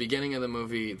 In the beginning of the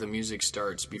movie, the music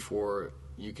starts before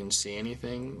you can see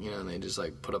anything, and they just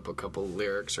like put up a couple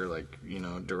lyrics or like,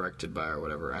 directed by or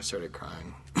whatever. I started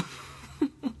crying.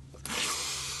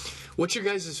 What's your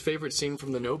guys' favorite scene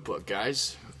from The Notebook,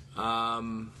 guys?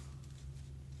 You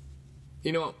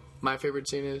know what my favorite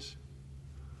scene is?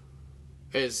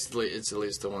 It's at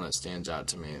least the one that stands out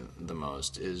to me the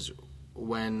most is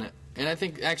when, and I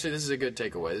think actually this is a good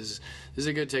takeaway. This is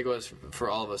a good takeaway for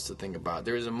all of us to think about.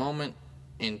 There is a moment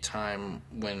in time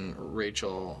when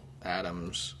Rachel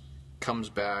Adams comes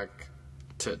back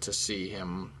to see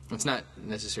him. It's not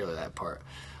necessarily that part.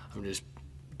 I'm just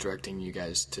directing you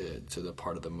guys to the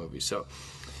part of the movie. So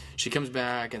she comes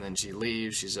back and then she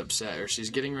leaves. She's upset, or she's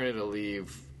getting ready to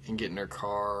leave and get in her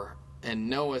car. And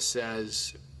Noah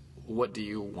says, "What do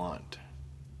you want?"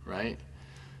 Right?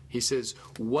 He says,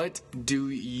 "What do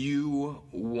you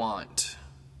want?"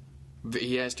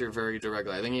 He asked her very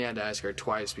directly. I think he had to ask her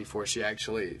twice before she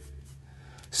actually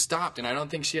stopped. And I don't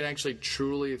think she had actually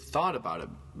truly thought about it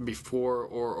before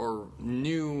or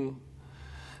knew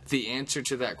the answer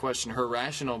to that question. Her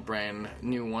rational brain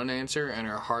knew one answer and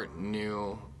her heart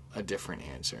knew a different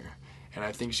answer. And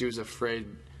I think she was afraid,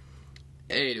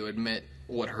 to admit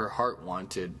what her heart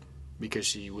wanted, because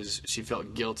she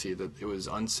felt guilty that it was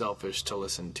unselfish to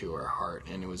listen to her heart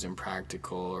and it was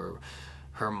impractical, or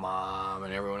her mom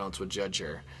and everyone else would judge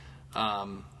her.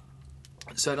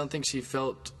 So I don't think she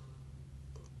felt,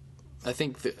 I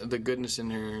think the goodness in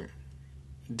her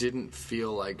didn't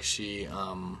feel like she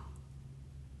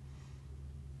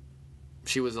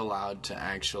was allowed to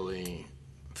actually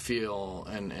feel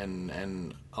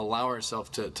and allow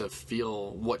herself to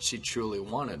feel what she truly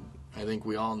wanted. I think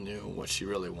we all knew what she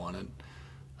really wanted.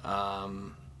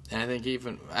 And I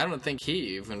don't think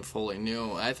he even fully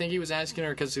knew. I think he was asking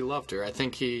her because he loved her. I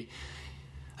think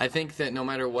that no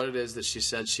matter what it is that she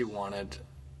said she wanted,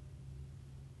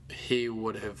 he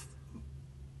would have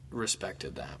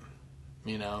respected that,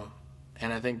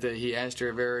 And I think that he asked her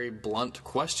a very blunt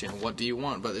question, "What do you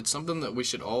want?" But it's something that we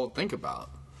should all think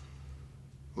about.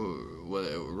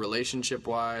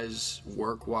 Relationship-wise,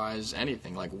 work-wise,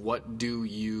 anything. Like, what do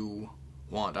you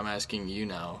want? I'm asking you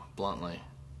now, bluntly,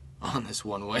 on this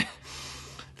one-way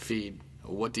feed.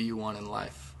 What do you want in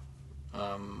life?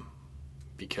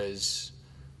 Because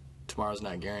tomorrow's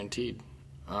not guaranteed.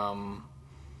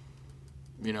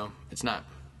 It's not.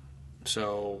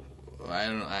 So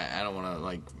I don't want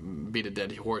to beat a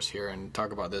dead horse here and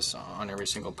talk about this on every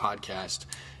single podcast.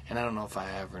 And I don't know if I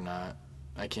have or not.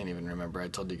 I can't even remember. I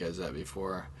told you guys that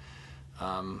before.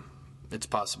 It's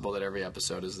possible that every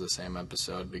episode is the same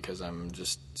episode because I'm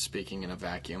just speaking in a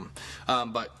vacuum.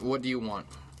 But what do you want?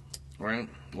 Right?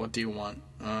 What do you want?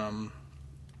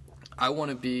 I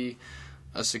want to be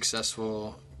a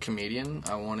successful comedian.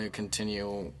 I want to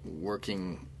continue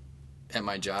working at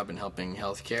my job and helping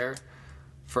healthcare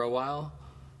for a while.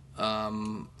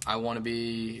 I want to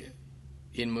be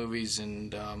in movies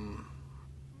and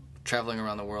traveling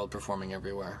around the world, performing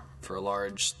everywhere for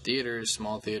large theaters,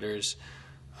 small theaters.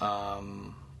 I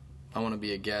want to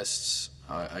be a guest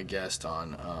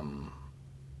on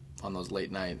those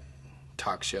late night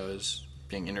talk shows,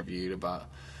 being interviewed about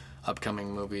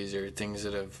upcoming movies or things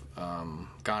that have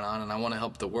gone on, and I want to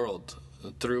help the world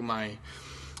through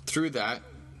that,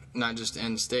 not just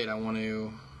end state. I want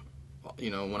to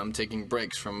when I'm taking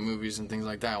breaks from movies and things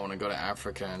like that, I want to go to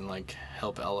Africa and like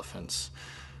help elephants.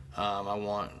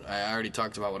 I already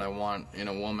talked about what I want in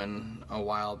a woman a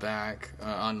while back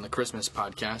on the Christmas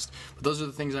podcast, but those are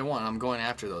the things I want. I'm going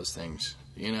after those things,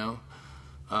 If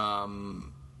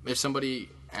somebody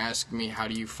asked me, how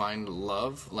do you find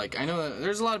love? Like, I know that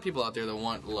there's a lot of people out there that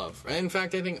want love. In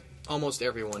fact, I think almost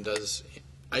everyone does.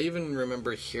 I even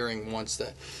remember hearing once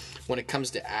that when it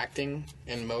comes to acting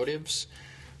and motives,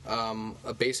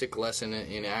 a basic lesson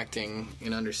in acting,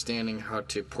 in understanding how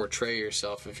to portray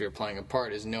yourself if you're playing a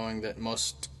part, is knowing that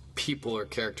most people or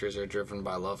characters are driven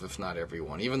by love, if not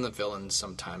everyone. Even the villains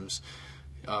sometimes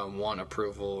want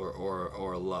approval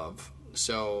or love.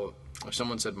 So if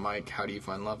someone said, Mike, how do you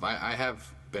find love? I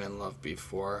have been in love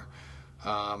before.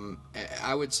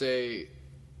 I would say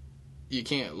you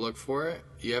can't look for it.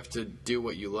 You have to do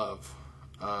what you love.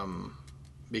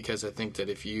 Because I think that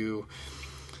if you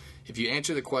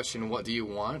answer the question, what do you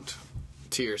want,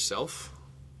 to yourself,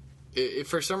 if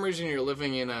for some reason you're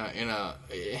living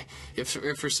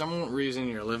if for some reason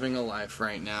you're living a life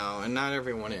right now, and not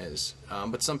everyone is,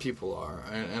 but some people are,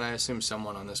 and I assume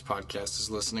someone on this podcast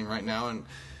is listening right now and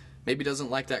maybe doesn't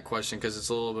like that question because it's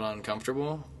a little bit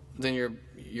uncomfortable, then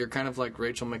you're kind of like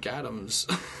Rachel McAdams.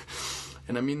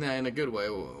 And I mean that in a good way.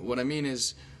 What I mean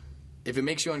is, if it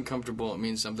makes you uncomfortable, it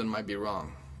means something might be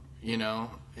wrong.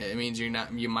 It means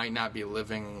you might not be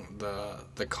living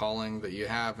the calling that you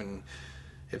have. And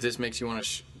if this makes you want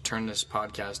to turn this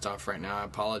podcast off right now, I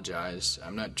apologize.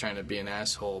 I'm not trying to be an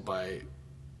asshole by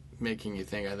making you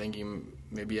think. I think you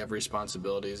maybe have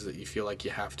responsibilities that you feel like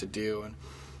you have to do, and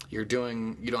you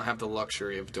don't have the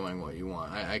luxury of doing what you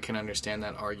want. I can understand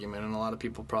that argument, and a lot of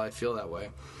people probably feel that way.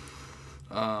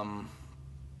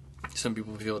 Some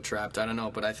people feel trapped. I don't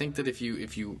know, but I think that if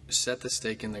you set the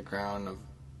stake in the ground of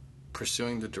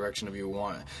pursuing the direction of you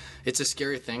want, it's a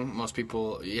scary thing. Most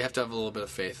people, you have to have a little bit of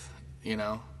faith,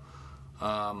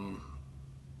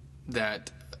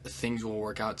 that things will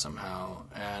work out somehow,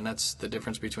 and that's the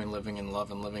difference between living in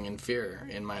love and living in fear,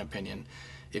 in my opinion.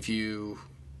 If you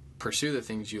pursue the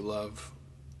things you love,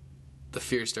 the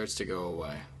fear starts to go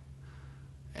away.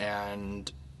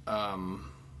 And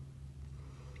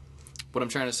what I'm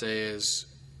trying to say is,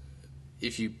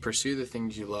 if you pursue the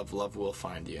things you love, love will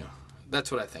find you.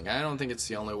 That's what I think. I don't think it's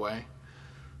the only way.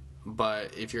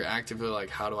 But if you're actively like,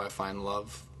 how do I find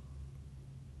love?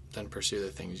 Then pursue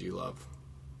the things you love.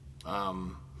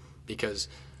 Because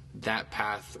that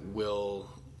path will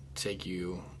take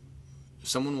you,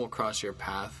 someone will cross your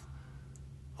path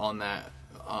on that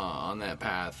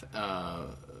path,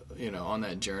 on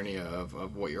that journey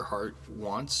of what your heart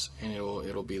wants, and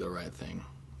it'll be the right thing,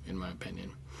 in my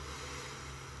opinion.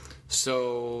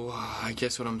 So I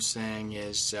guess what I'm saying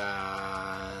is,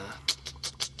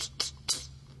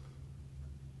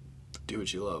 do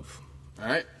what you love. All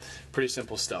right, pretty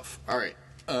simple stuff. All right,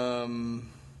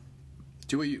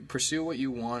 pursue what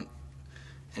you want,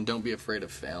 and don't be afraid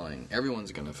of failing.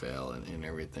 Everyone's gonna fail in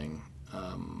everything.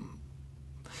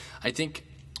 I think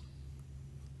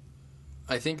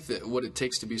that what it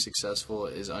takes to be successful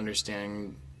is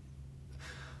understanding,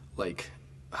 like,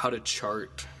 how to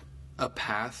chart a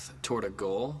path toward a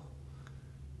goal,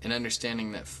 and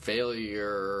understanding that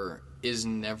failure is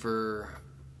not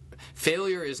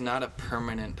a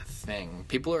permanent thing.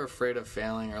 People are afraid of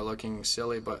failing or looking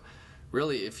silly, but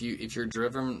really, if you're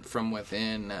driven from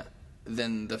within,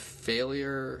 then the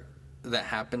failure that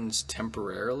happens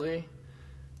temporarily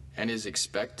and is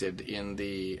expected in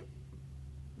the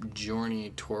journey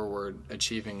toward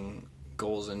achieving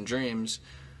goals and dreams,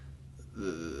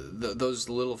 those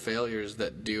little failures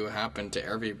that do happen to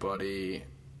everybody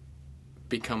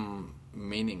become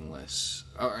meaningless,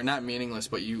 or not meaningless,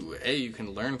 but you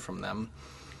can learn from them,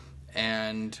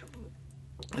 and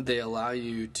they allow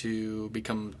you to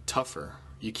become tougher.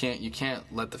 You can't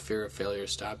let the fear of failure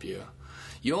stop you.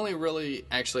 You only really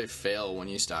actually fail when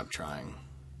you stop trying,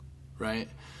 right?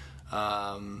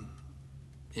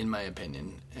 In my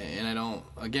opinion. And I don't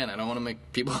want to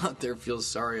make people out there feel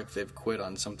sorry if they've quit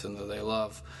on something that they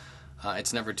love.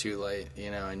 It's never too late,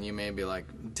 and you may be like,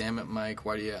 damn it, Mike,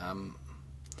 why do you have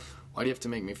to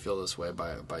make me feel this way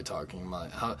by talking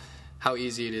about how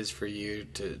easy it is for you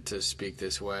to speak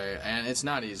this way? And it's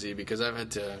not easy, because I've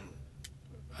had to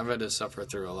suffer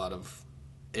through a lot of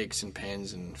aches and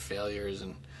pains and failures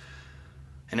and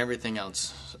everything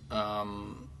else.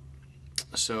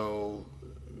 So,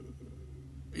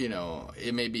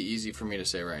 it may be easy for me to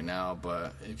say right now,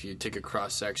 but if you take a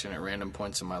cross-section at random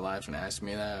points in my life and ask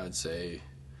me that, I would say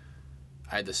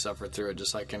I had to suffer through it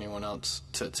just like anyone else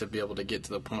to be able to get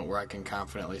to the point where I can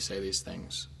confidently say these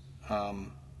things.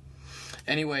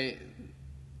 Anyway,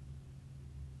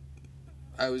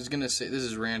 I was gonna say, this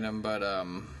is random, but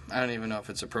I don't even know if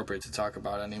it's appropriate to talk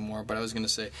about anymore. But I was gonna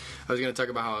talk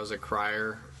about how I was a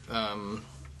crier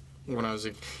when I was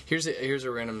a. Here's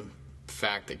a random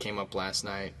fact that came up last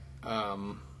night.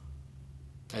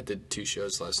 I did 2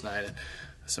 shows last night.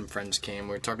 Some friends came.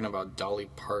 We were talking about Dolly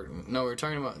Parton. No, we were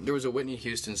talking about, there was a Whitney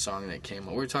Houston song that came up.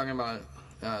 We were talking about,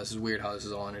 this is weird how this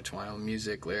is all intertwined.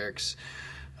 Music, lyrics,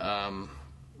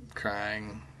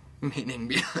 crying, meaning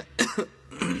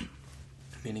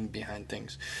behind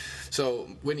things. So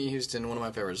Whitney Houston, one of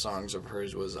my favorite songs of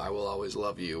hers was "I Will Always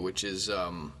Love You," which is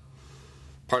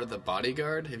part of The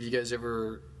Bodyguard. Have you guys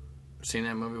ever seen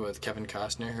that movie with Kevin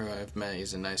Costner, who I've met?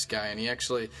 He's a nice guy, and he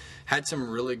actually had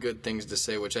some really good things to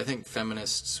say, which I think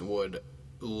feminists would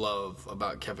love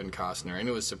about Kevin Costner. And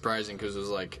it was surprising because it was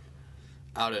like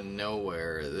out of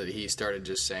nowhere that he started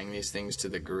just saying these things to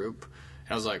the group.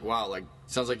 And I was like, wow, like,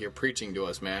 sounds like you're preaching to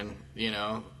us, man, you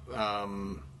know?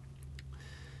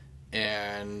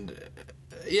 And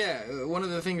yeah, one of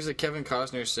the things that Kevin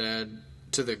Costner said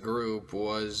to the group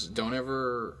was,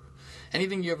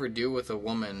 anything you ever do with a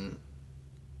woman,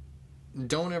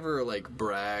 don't ever, like,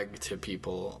 brag to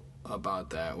people about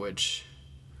that, which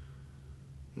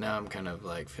now I'm kind of,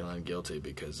 like, feeling guilty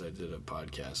because I did a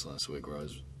podcast last week where I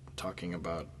was talking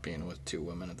about being with 2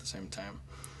 women at the same time.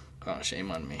 Oh,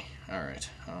 shame on me. All right.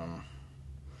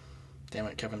 Damn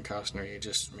it, Kevin Costner, you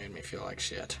just made me feel like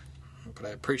shit. But I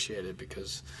appreciate it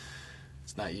because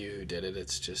it's not you who did it,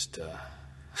 it's just,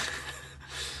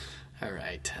 all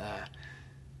right.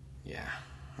 Yeah.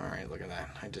 All right, look at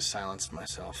that. I just silenced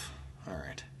myself. All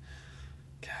right.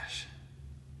 Gosh.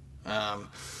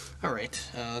 All right.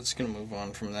 Let's gonna move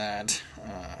on from that.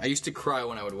 I used to cry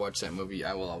when I would watch that movie,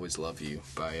 "I Will Always Love You"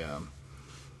 by,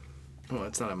 well,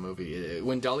 it's not a movie.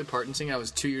 When Dolly Parton sang, I was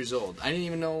 2 years old. I didn't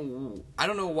even know. I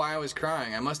don't know why I was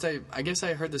crying. I guess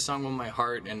I heard the song with my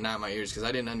heart and not my ears because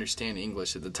I didn't understand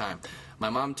English at the time. My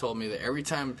mom told me that every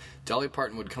time Dolly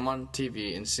Parton would come on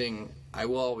TV and sing "I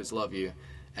Will Always Love You,"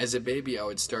 as a baby I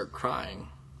would start crying,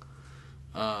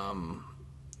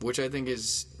 which I think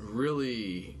is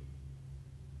really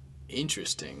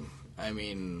interesting. I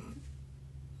mean,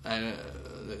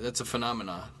 that's a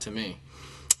phenomena to me.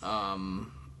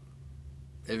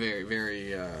 Very,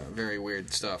 very, very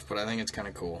weird stuff, but I think it's kind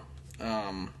of cool.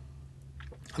 I'm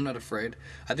not afraid.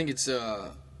 I think it's,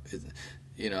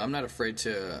 I'm not afraid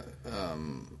to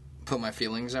put my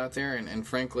feelings out there, and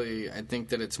frankly, I think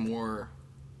that it's more,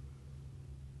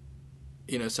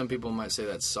 some people might say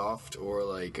that's soft or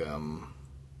like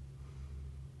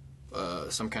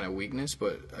some kind of weakness,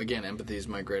 but again, empathy is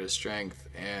my greatest strength,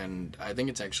 and I think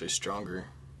it's actually stronger,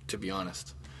 to be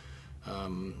honest.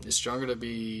 It's stronger to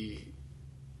be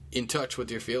in touch with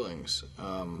your feelings.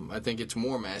 I think it's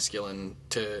more masculine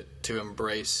to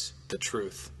embrace the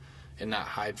truth and not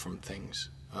hide from things,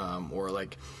 or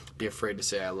like be afraid to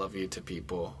say "I love you" to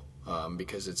people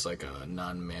because it's like a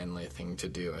non-manly thing to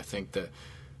do. I think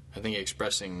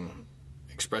expressing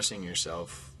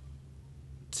yourself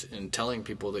and telling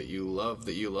people that you love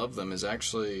them is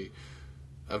actually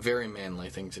a very manly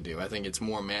thing to do. I think it's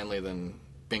more manly than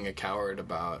being a coward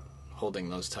about holding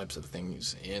those types of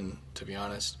things in, to be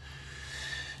honest.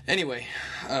 Anyway,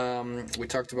 we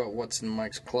talked about what's in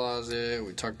Mike's closet.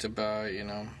 We talked about, you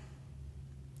know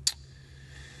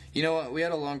what, we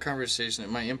had a long conversation.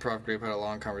 My improv group had a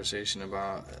long conversation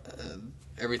about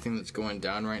everything that's going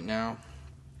down right now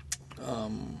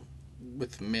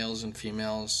with males and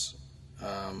females,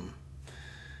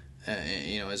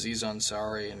 Aziz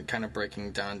Ansari, and kind of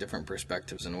breaking down different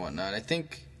perspectives and whatnot. I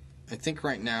think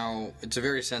right now it's a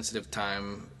very sensitive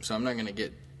time, so I'm not going to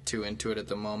get too into it at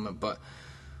the moment, but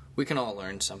we can all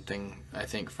learn something, I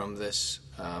think, from this.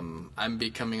 I'm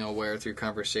becoming aware through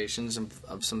conversations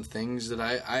of some things that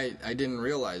I didn't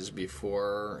realize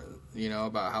before,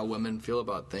 about how women feel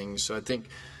about things. So I think,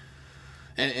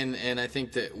 and I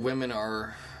think that women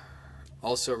are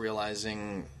also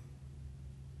realizing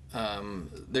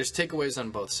there's takeaways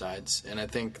on both sides, and I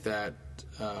think that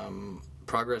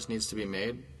progress needs to be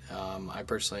made. I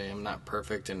personally am not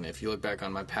perfect, and if you look back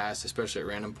on my past, especially at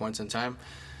random points in time,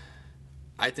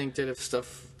 I think that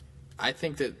stuff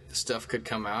could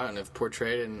come out, and if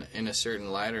portrayed in a certain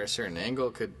light or a certain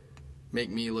angle, could make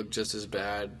me look just as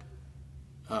bad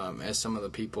as some of the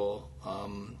people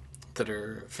that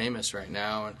are famous right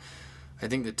now. And I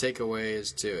think the takeaway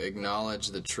is to acknowledge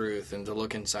the truth and to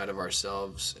look inside of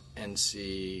ourselves and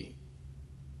see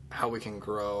how we can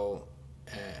grow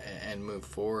and move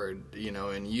forward,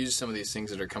 and use some of these things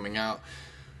that are coming out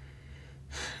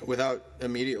without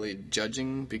immediately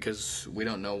judging, because we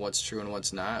don't know what's true and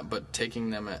what's not, but taking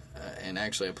them and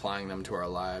actually applying them to our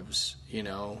lives,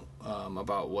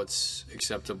 about what's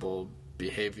acceptable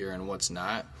behavior and what's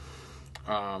not.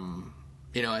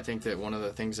 I think that one of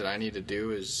the things that I need to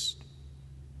do is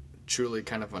truly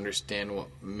kind of understand what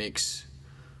makes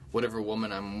whatever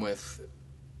woman I'm with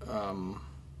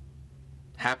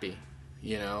happy,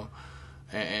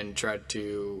 and try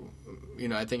to,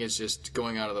 I think it's just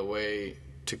going out of the way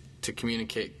to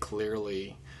communicate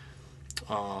clearly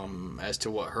as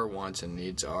to what her wants and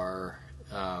needs are,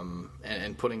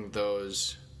 and putting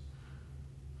those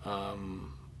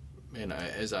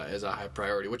as a high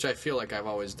priority, which I feel like I've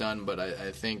always done, but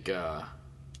I think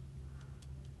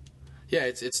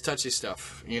it's touchy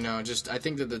stuff, I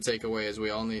think that the takeaway is we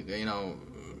all need,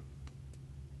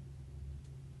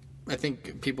 I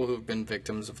think people who've been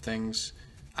victims of things,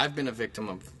 I've been a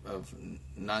victim of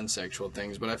non-sexual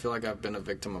things, but I feel like I've been a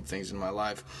victim of things in my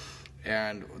life,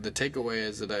 and the takeaway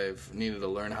is that I've needed to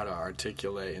learn how to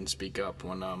articulate and speak up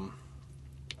when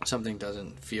something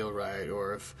doesn't feel right,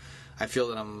 or if I feel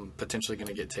that I'm potentially going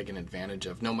to get taken advantage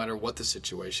of, no matter what the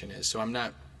situation is. So I'm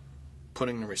not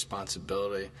putting the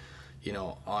responsibility,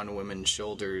 on women's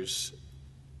shoulders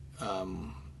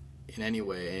in any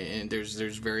way. And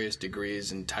there's various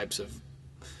degrees and types of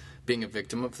being a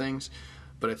victim of things.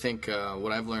 But I think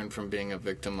what I've learned from being a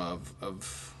victim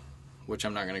of which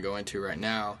I'm not going to go into right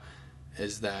now,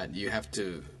 is that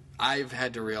I've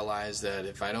had to realize that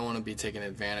if I don't want to be taken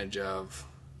advantage of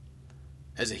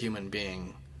as a human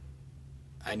being,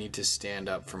 I need to stand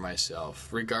up for myself,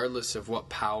 regardless of what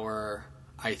power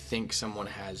I think someone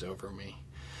has over me.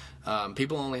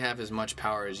 People only have as much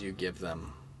power as you give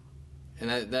them.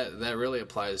 And that really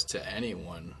applies to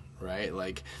anyone, right?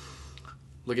 Like,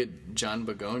 look at John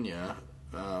Begonia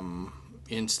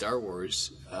in Star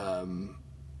Wars. Kylo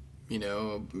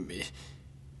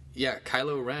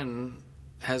Ren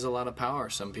has a lot of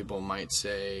power, some people might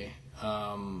say.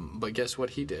 But guess what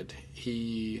he did?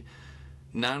 He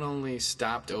not only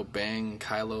stopped obeying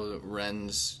Kylo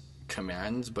Ren's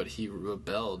commands, but he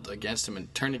rebelled against him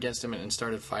and turned against him and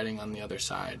started fighting on the other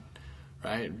side,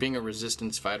 right? Being a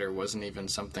resistance fighter wasn't even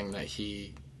something that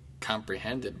he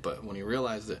comprehended, but when he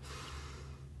realized that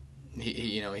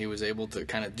he was able to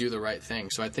kind of do the right thing.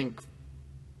 So I think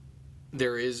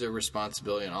there is a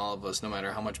responsibility in all of us, no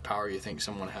matter how much power you think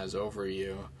someone has over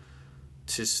you,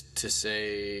 to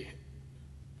say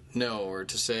no, or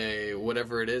to say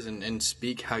whatever it is, and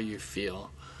speak how you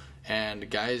feel. And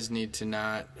guys need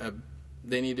to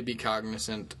they need to be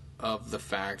cognizant of the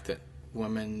fact that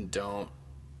women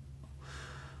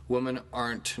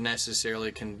aren't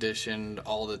necessarily conditioned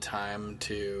all the time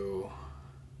to,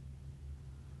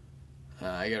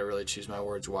 I gotta really choose my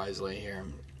words wisely here.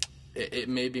 It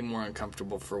may be more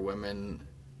uncomfortable for women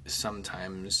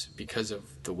sometimes because of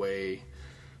the way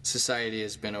society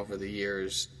has been over the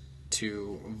years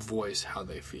to voice how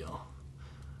they feel.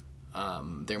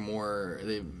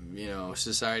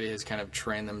 Society has kind of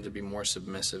trained them to be more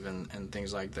submissive and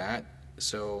things like that.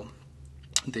 So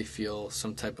they feel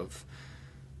some type of,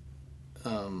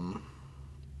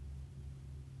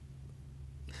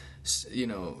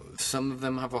 some of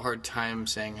them have a hard time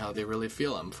saying how they really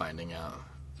feel, I'm finding out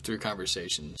through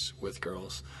conversations with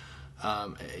girls.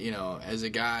 As a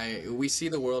guy, we see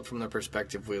the world from the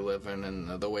perspective we live in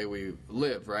and the way we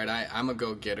live, right? I'm a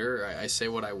go-getter. I say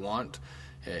what I want.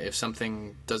 If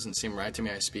something doesn't seem right to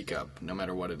me, I speak up, no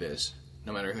matter what it is.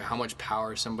 No matter how much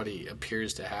power somebody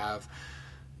appears to have,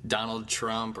 Donald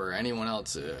Trump or anyone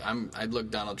else, I'd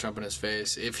look Donald Trump in his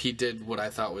face if he did what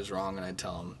I thought was wrong, and I'd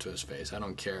tell him to his face. I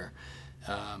don't care.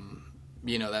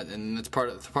 And that's part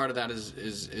of that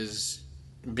is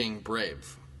being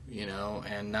brave,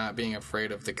 and not being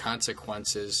afraid of the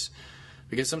consequences,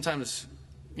 because sometimes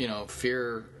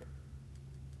fears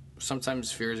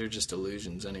are just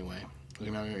illusions anyway.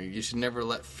 You should never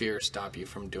let fear stop you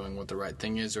from doing what the right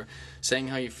thing is, or saying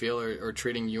how you feel, or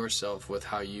treating yourself with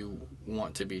how you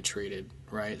want to be treated,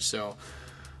 right? So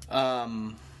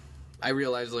I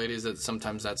realize, ladies, that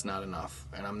sometimes that's not enough,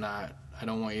 and I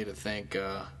don't want you to think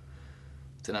that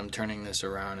I'm turning this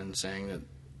around and saying that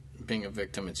being a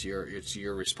victim, it's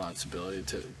your responsibility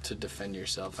to defend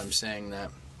yourself. I'm saying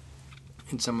that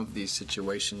in some of these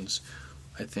situations,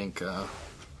 I think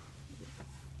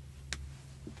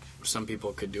some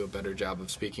people could do a better job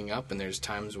of speaking up, and there's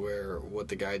times where what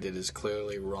the guy did is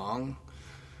clearly wrong.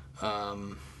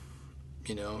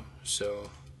 So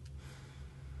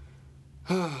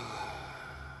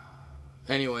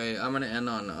anyway, I'm gonna end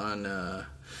on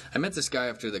I met this guy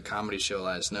after the comedy show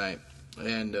last night,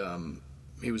 and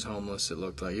he was homeless, it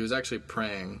looked like. He was actually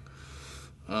praying.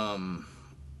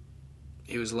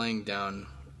 was laying down,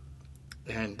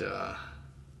 and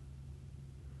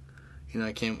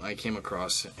I came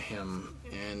across him,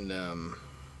 and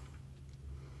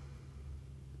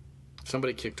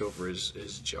somebody kicked over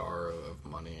his jar of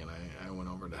money, and I went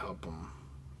over to help him.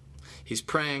 He's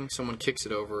praying, someone kicks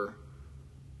it over,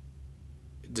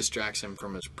 distracts him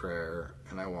from his prayer,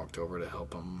 and I walked over to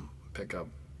help him pick up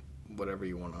whatever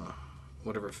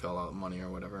fell out, money or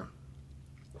whatever.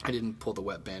 I didn't pull the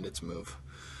wet bandits move.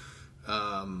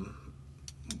 The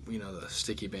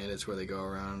sticky bandits where they go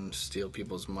around and steal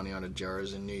people's money out of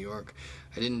jars in New York.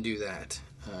 I didn't do that.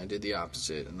 I did the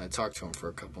opposite, and I talked to him for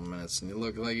a couple minutes, and he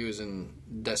looked like he was in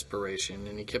desperation,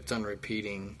 and he kept on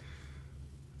repeating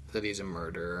that he's a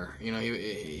murderer.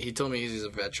 He told me he's a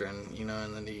veteran,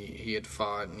 and then he had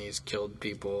fought and he's killed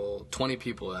people, 20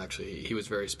 people actually. He was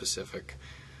very specific.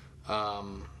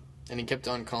 And he kept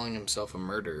on calling himself a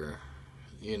murderer,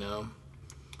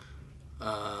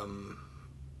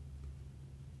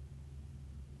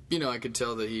 I could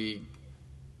tell that he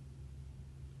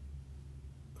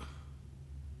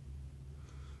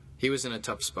was in a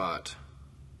tough spot.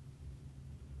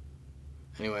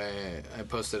 Anyway, I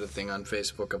posted a thing on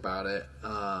Facebook about it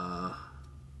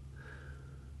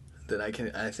that I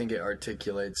think it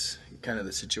articulates kind of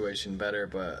the situation better,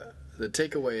 but the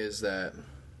takeaway is that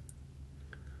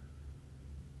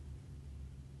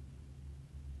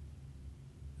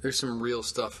there's some real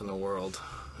stuff in the world,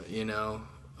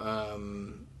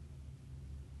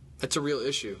 it's a real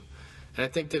issue. And I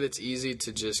think that it's easy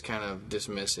to just kind of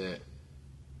dismiss it,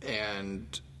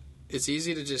 and it's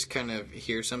easy to just kind of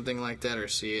hear something like that or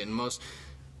see it, and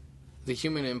the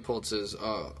human impulse is,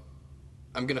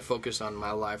 I'm going to focus on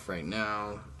my life right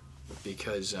now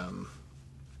because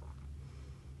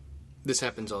this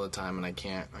happens all the time, and I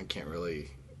can't really,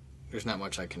 there's not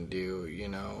much I can do,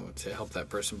 to help that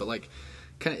person. But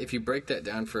kind of if you break that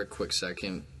down for a quick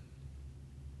second,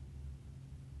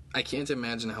 I can't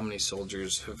imagine how many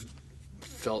soldiers have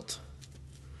felt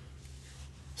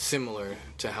similar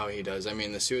to how he does. I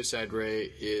mean, the suicide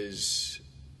rate is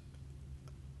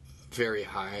very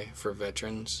high for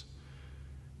veterans.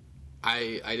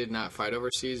 I did not fight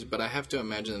overseas, but I have to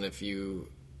imagine that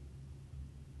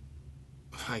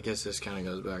I guess this kind of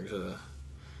goes back to the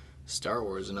Star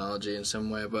Wars analogy in some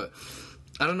way, but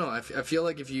I don't know. I feel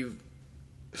like if you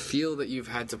feel that you've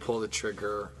had to pull the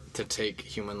trigger to take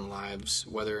human lives,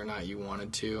 whether or not you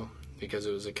wanted to, because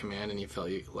it was a command and you felt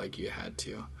like you had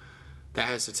to, that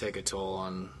has to take a toll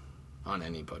on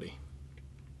anybody.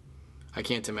 I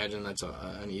can't imagine that's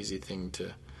an easy thing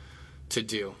to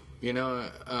do,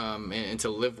 and to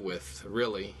live with,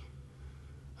 really.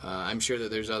 I'm sure that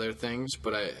there's other things,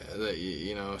 but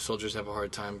soldiers have a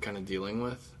hard time kind of dealing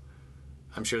with.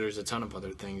 I'm sure there's a ton of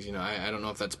other things. I don't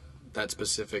know if that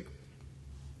specific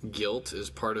guilt is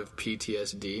part of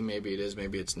PTSD. Maybe it is,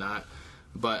 maybe it's not.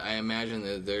 But I imagine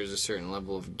that there's a certain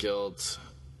level of guilt,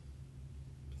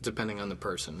 depending on the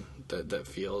person that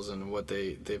feels and what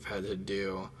they've had to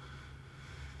do.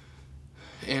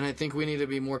 And I think we need to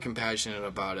be more compassionate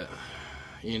about it.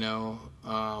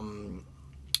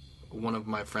 One of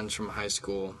my friends from high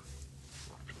school,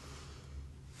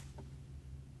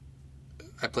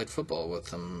 I played football with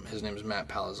him. His name is Matt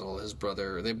Palazzolo. His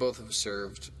brother, they both have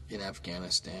served in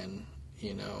Afghanistan,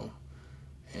 and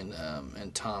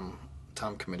Tom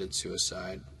committed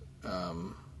suicide. I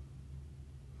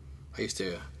used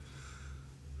to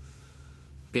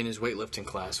be in his weightlifting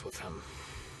class with him,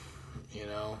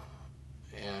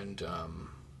 and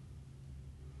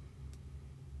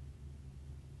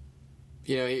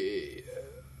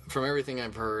from everything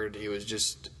I've heard, he was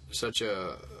just such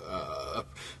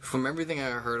from everything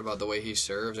I heard about the way he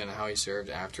served and how he served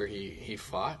after he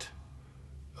fought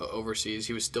overseas,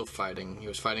 he was still fighting. He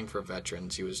was fighting for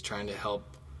veterans. He was trying to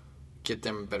help get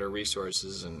them better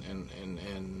resources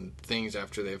and things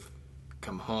after they've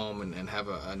come home, and have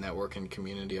a network and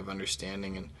community of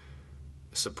understanding and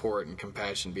support and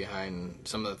compassion behind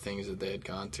some of the things that they had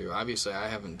gone through. Obviously, I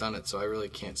haven't done it, so I really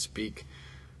can't speak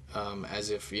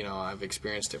as if I've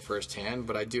experienced it firsthand.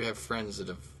 But I do have friends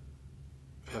that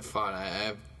have fought. I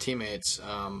have teammates.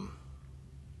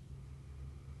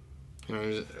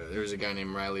 There's a guy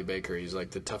named Riley Baker. He's like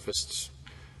the toughest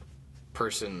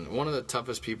person, one of the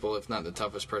toughest people, if not the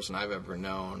toughest person I've ever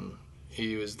known.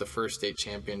 He was the first state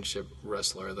championship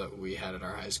wrestler that we had at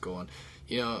our high school, and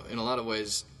in a lot of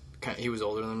ways, he was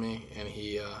older than me, and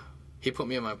he put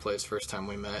me in my place first time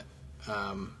we met,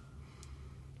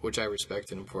 which I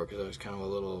respected him for, because I was kind of a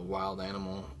little wild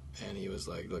animal, and he was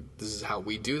like, "Look, this is how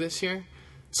we do this here,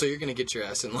 so you're gonna get your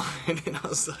ass in line." And I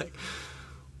was like,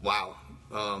 "Wow."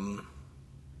 I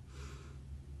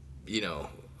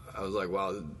was like,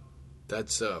 "Wow,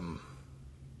 that's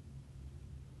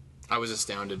I was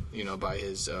astounded, by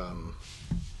his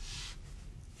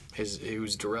he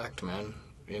was direct, man.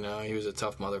 He was a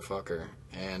tough motherfucker,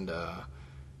 and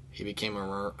he became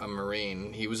a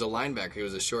Marine. He was a linebacker. He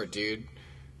was a short dude,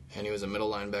 and he was a middle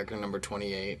linebacker, number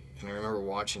 28. And I remember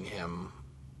watching him,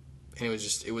 and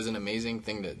it was an amazing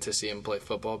thing to see him play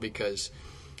football, because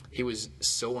he was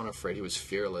so unafraid. He was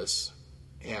fearless,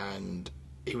 and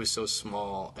he was so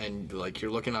small. And like,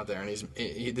 you're looking out there, and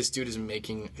this dude is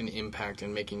making an impact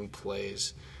and making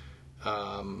plays,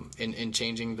 and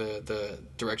changing the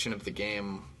direction of the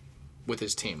game with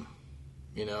his team.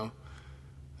 He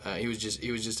was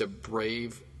just a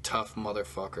brave, tough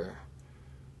motherfucker.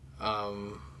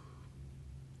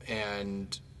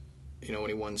 And when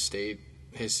he won state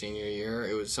his senior year,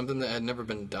 it was something that had never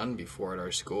been done before at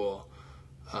our school.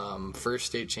 First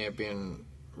state champion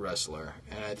wrestler,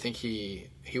 and I think he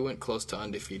went close to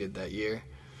undefeated that year.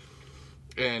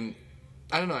 And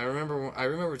I don't know, I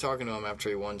remember talking to him after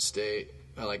he won state,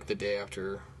 like the day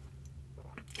after.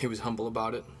 He was humble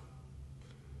about it.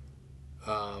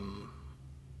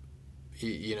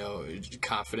 He,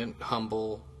 confident,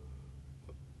 humble,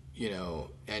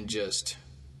 and just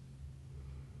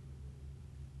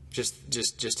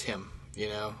him,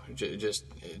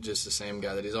 just the same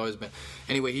guy that he's always been.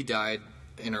 Anyway, he died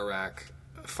in Iraq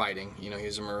fighting. He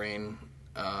was a Marine.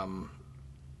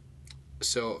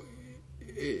 So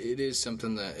it is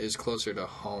something that is closer to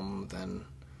home than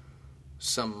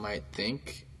some might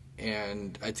think.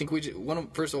 And I think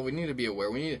first of all, we need to be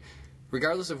aware.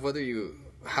 Regardless of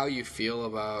how you feel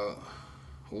about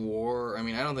war. I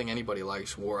mean, I don't think anybody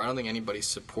likes war. I don't think anybody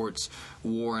supports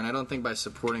war. And I don't think by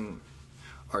supporting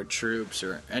our troops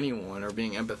or anyone or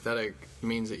being empathetic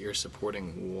means that you're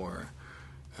supporting war.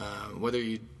 Whether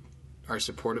you are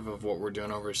supportive of what we're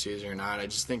doing overseas or not, I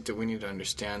just think that we need to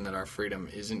understand that our freedom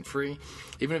isn't free.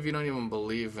 Even if you don't even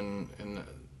believe in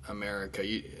America,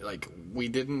 we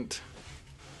didn't.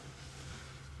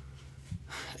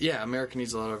 Yeah, America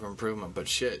needs a lot of improvement, but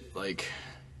shit,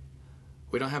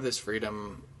 we don't have this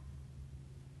freedom.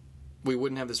 We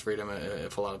wouldn't have this freedom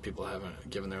if a lot of people haven't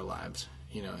given their lives,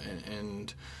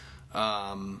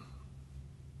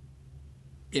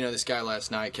 this guy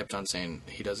last night kept on saying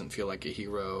he doesn't feel like a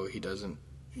hero. He doesn't,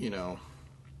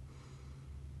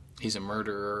 he's a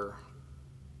murderer.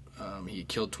 He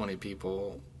killed 20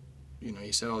 people.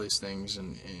 He said all these things,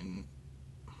 and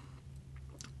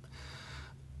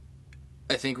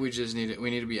I think we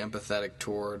need to be empathetic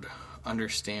toward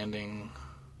understanding,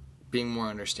 being more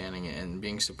understanding, and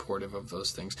being supportive of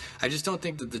those things. I just don't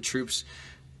think that the troops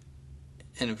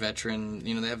and veteran,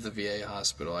 they have the VA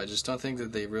hospital. I just don't think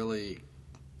that they really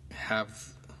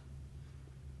have.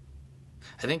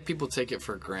 I think people take it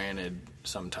for granted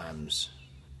sometimes,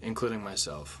 including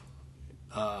myself,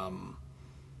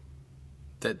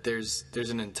 that there's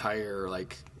an entire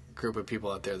group of people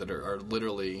out there that are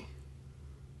literally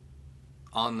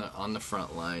on the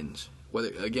front lines.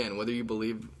 Whether you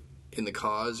believe in the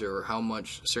cause or how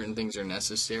much certain things are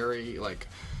necessary,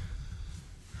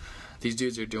 these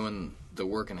dudes are doing the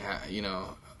work and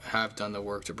have done the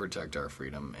work to protect our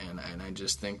freedom, and I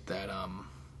just think that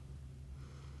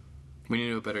we need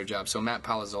to do a better job. So Matt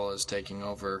Palazzola is taking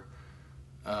over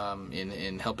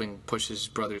in helping push his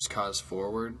brother's cause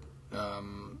forward,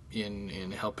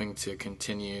 in helping to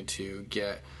continue to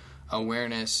get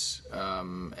awareness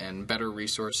and better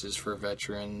resources for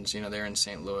veterans. They're in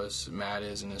St. Louis. Matt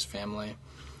is, and his family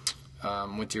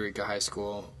went to Eureka High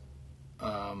School,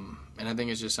 and I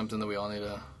think it's just something that we all need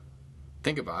to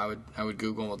think about. I would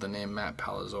Google the name Matt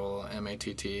Palazzola,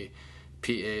 MattPalazola,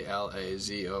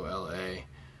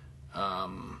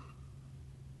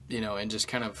 and just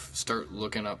kind of start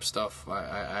looking up stuff.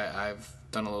 I've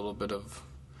done a little bit of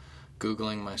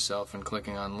Googling myself and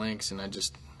clicking on links, and I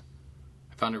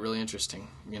found it really interesting.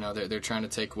 They're trying to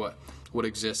take what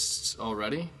exists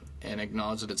already and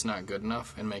acknowledge that it's not good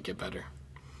enough and make it better.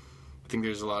 I think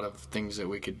there's a lot of things that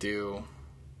we could do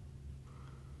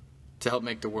to help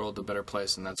make the world a better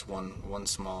place, and that's one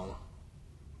small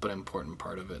but important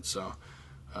part of it. So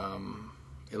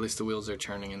at least the wheels are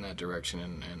turning in that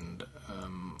direction, and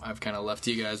I've kind of left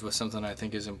you guys with something I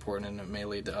think is important, and it may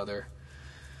lead to other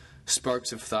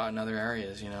sparks of thought in other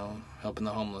areas, helping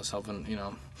the homeless,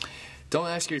 don't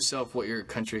ask yourself what your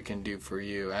country can do for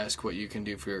you. Ask what you can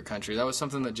do for your country. That was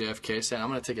something that JFK said. I'm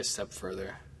going to take it a step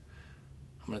further.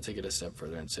 And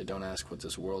say, don't ask what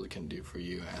this world can do for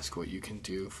you. Ask what you can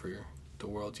do for the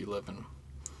world you live in.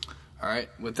 All right.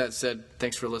 With that said,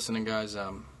 thanks for listening, guys.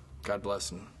 God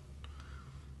bless, and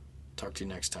talk to you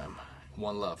next time.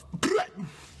 One love.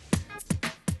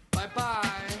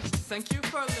 Bye-bye. Thank you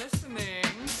for listening.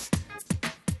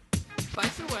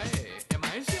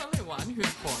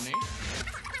 who's horny.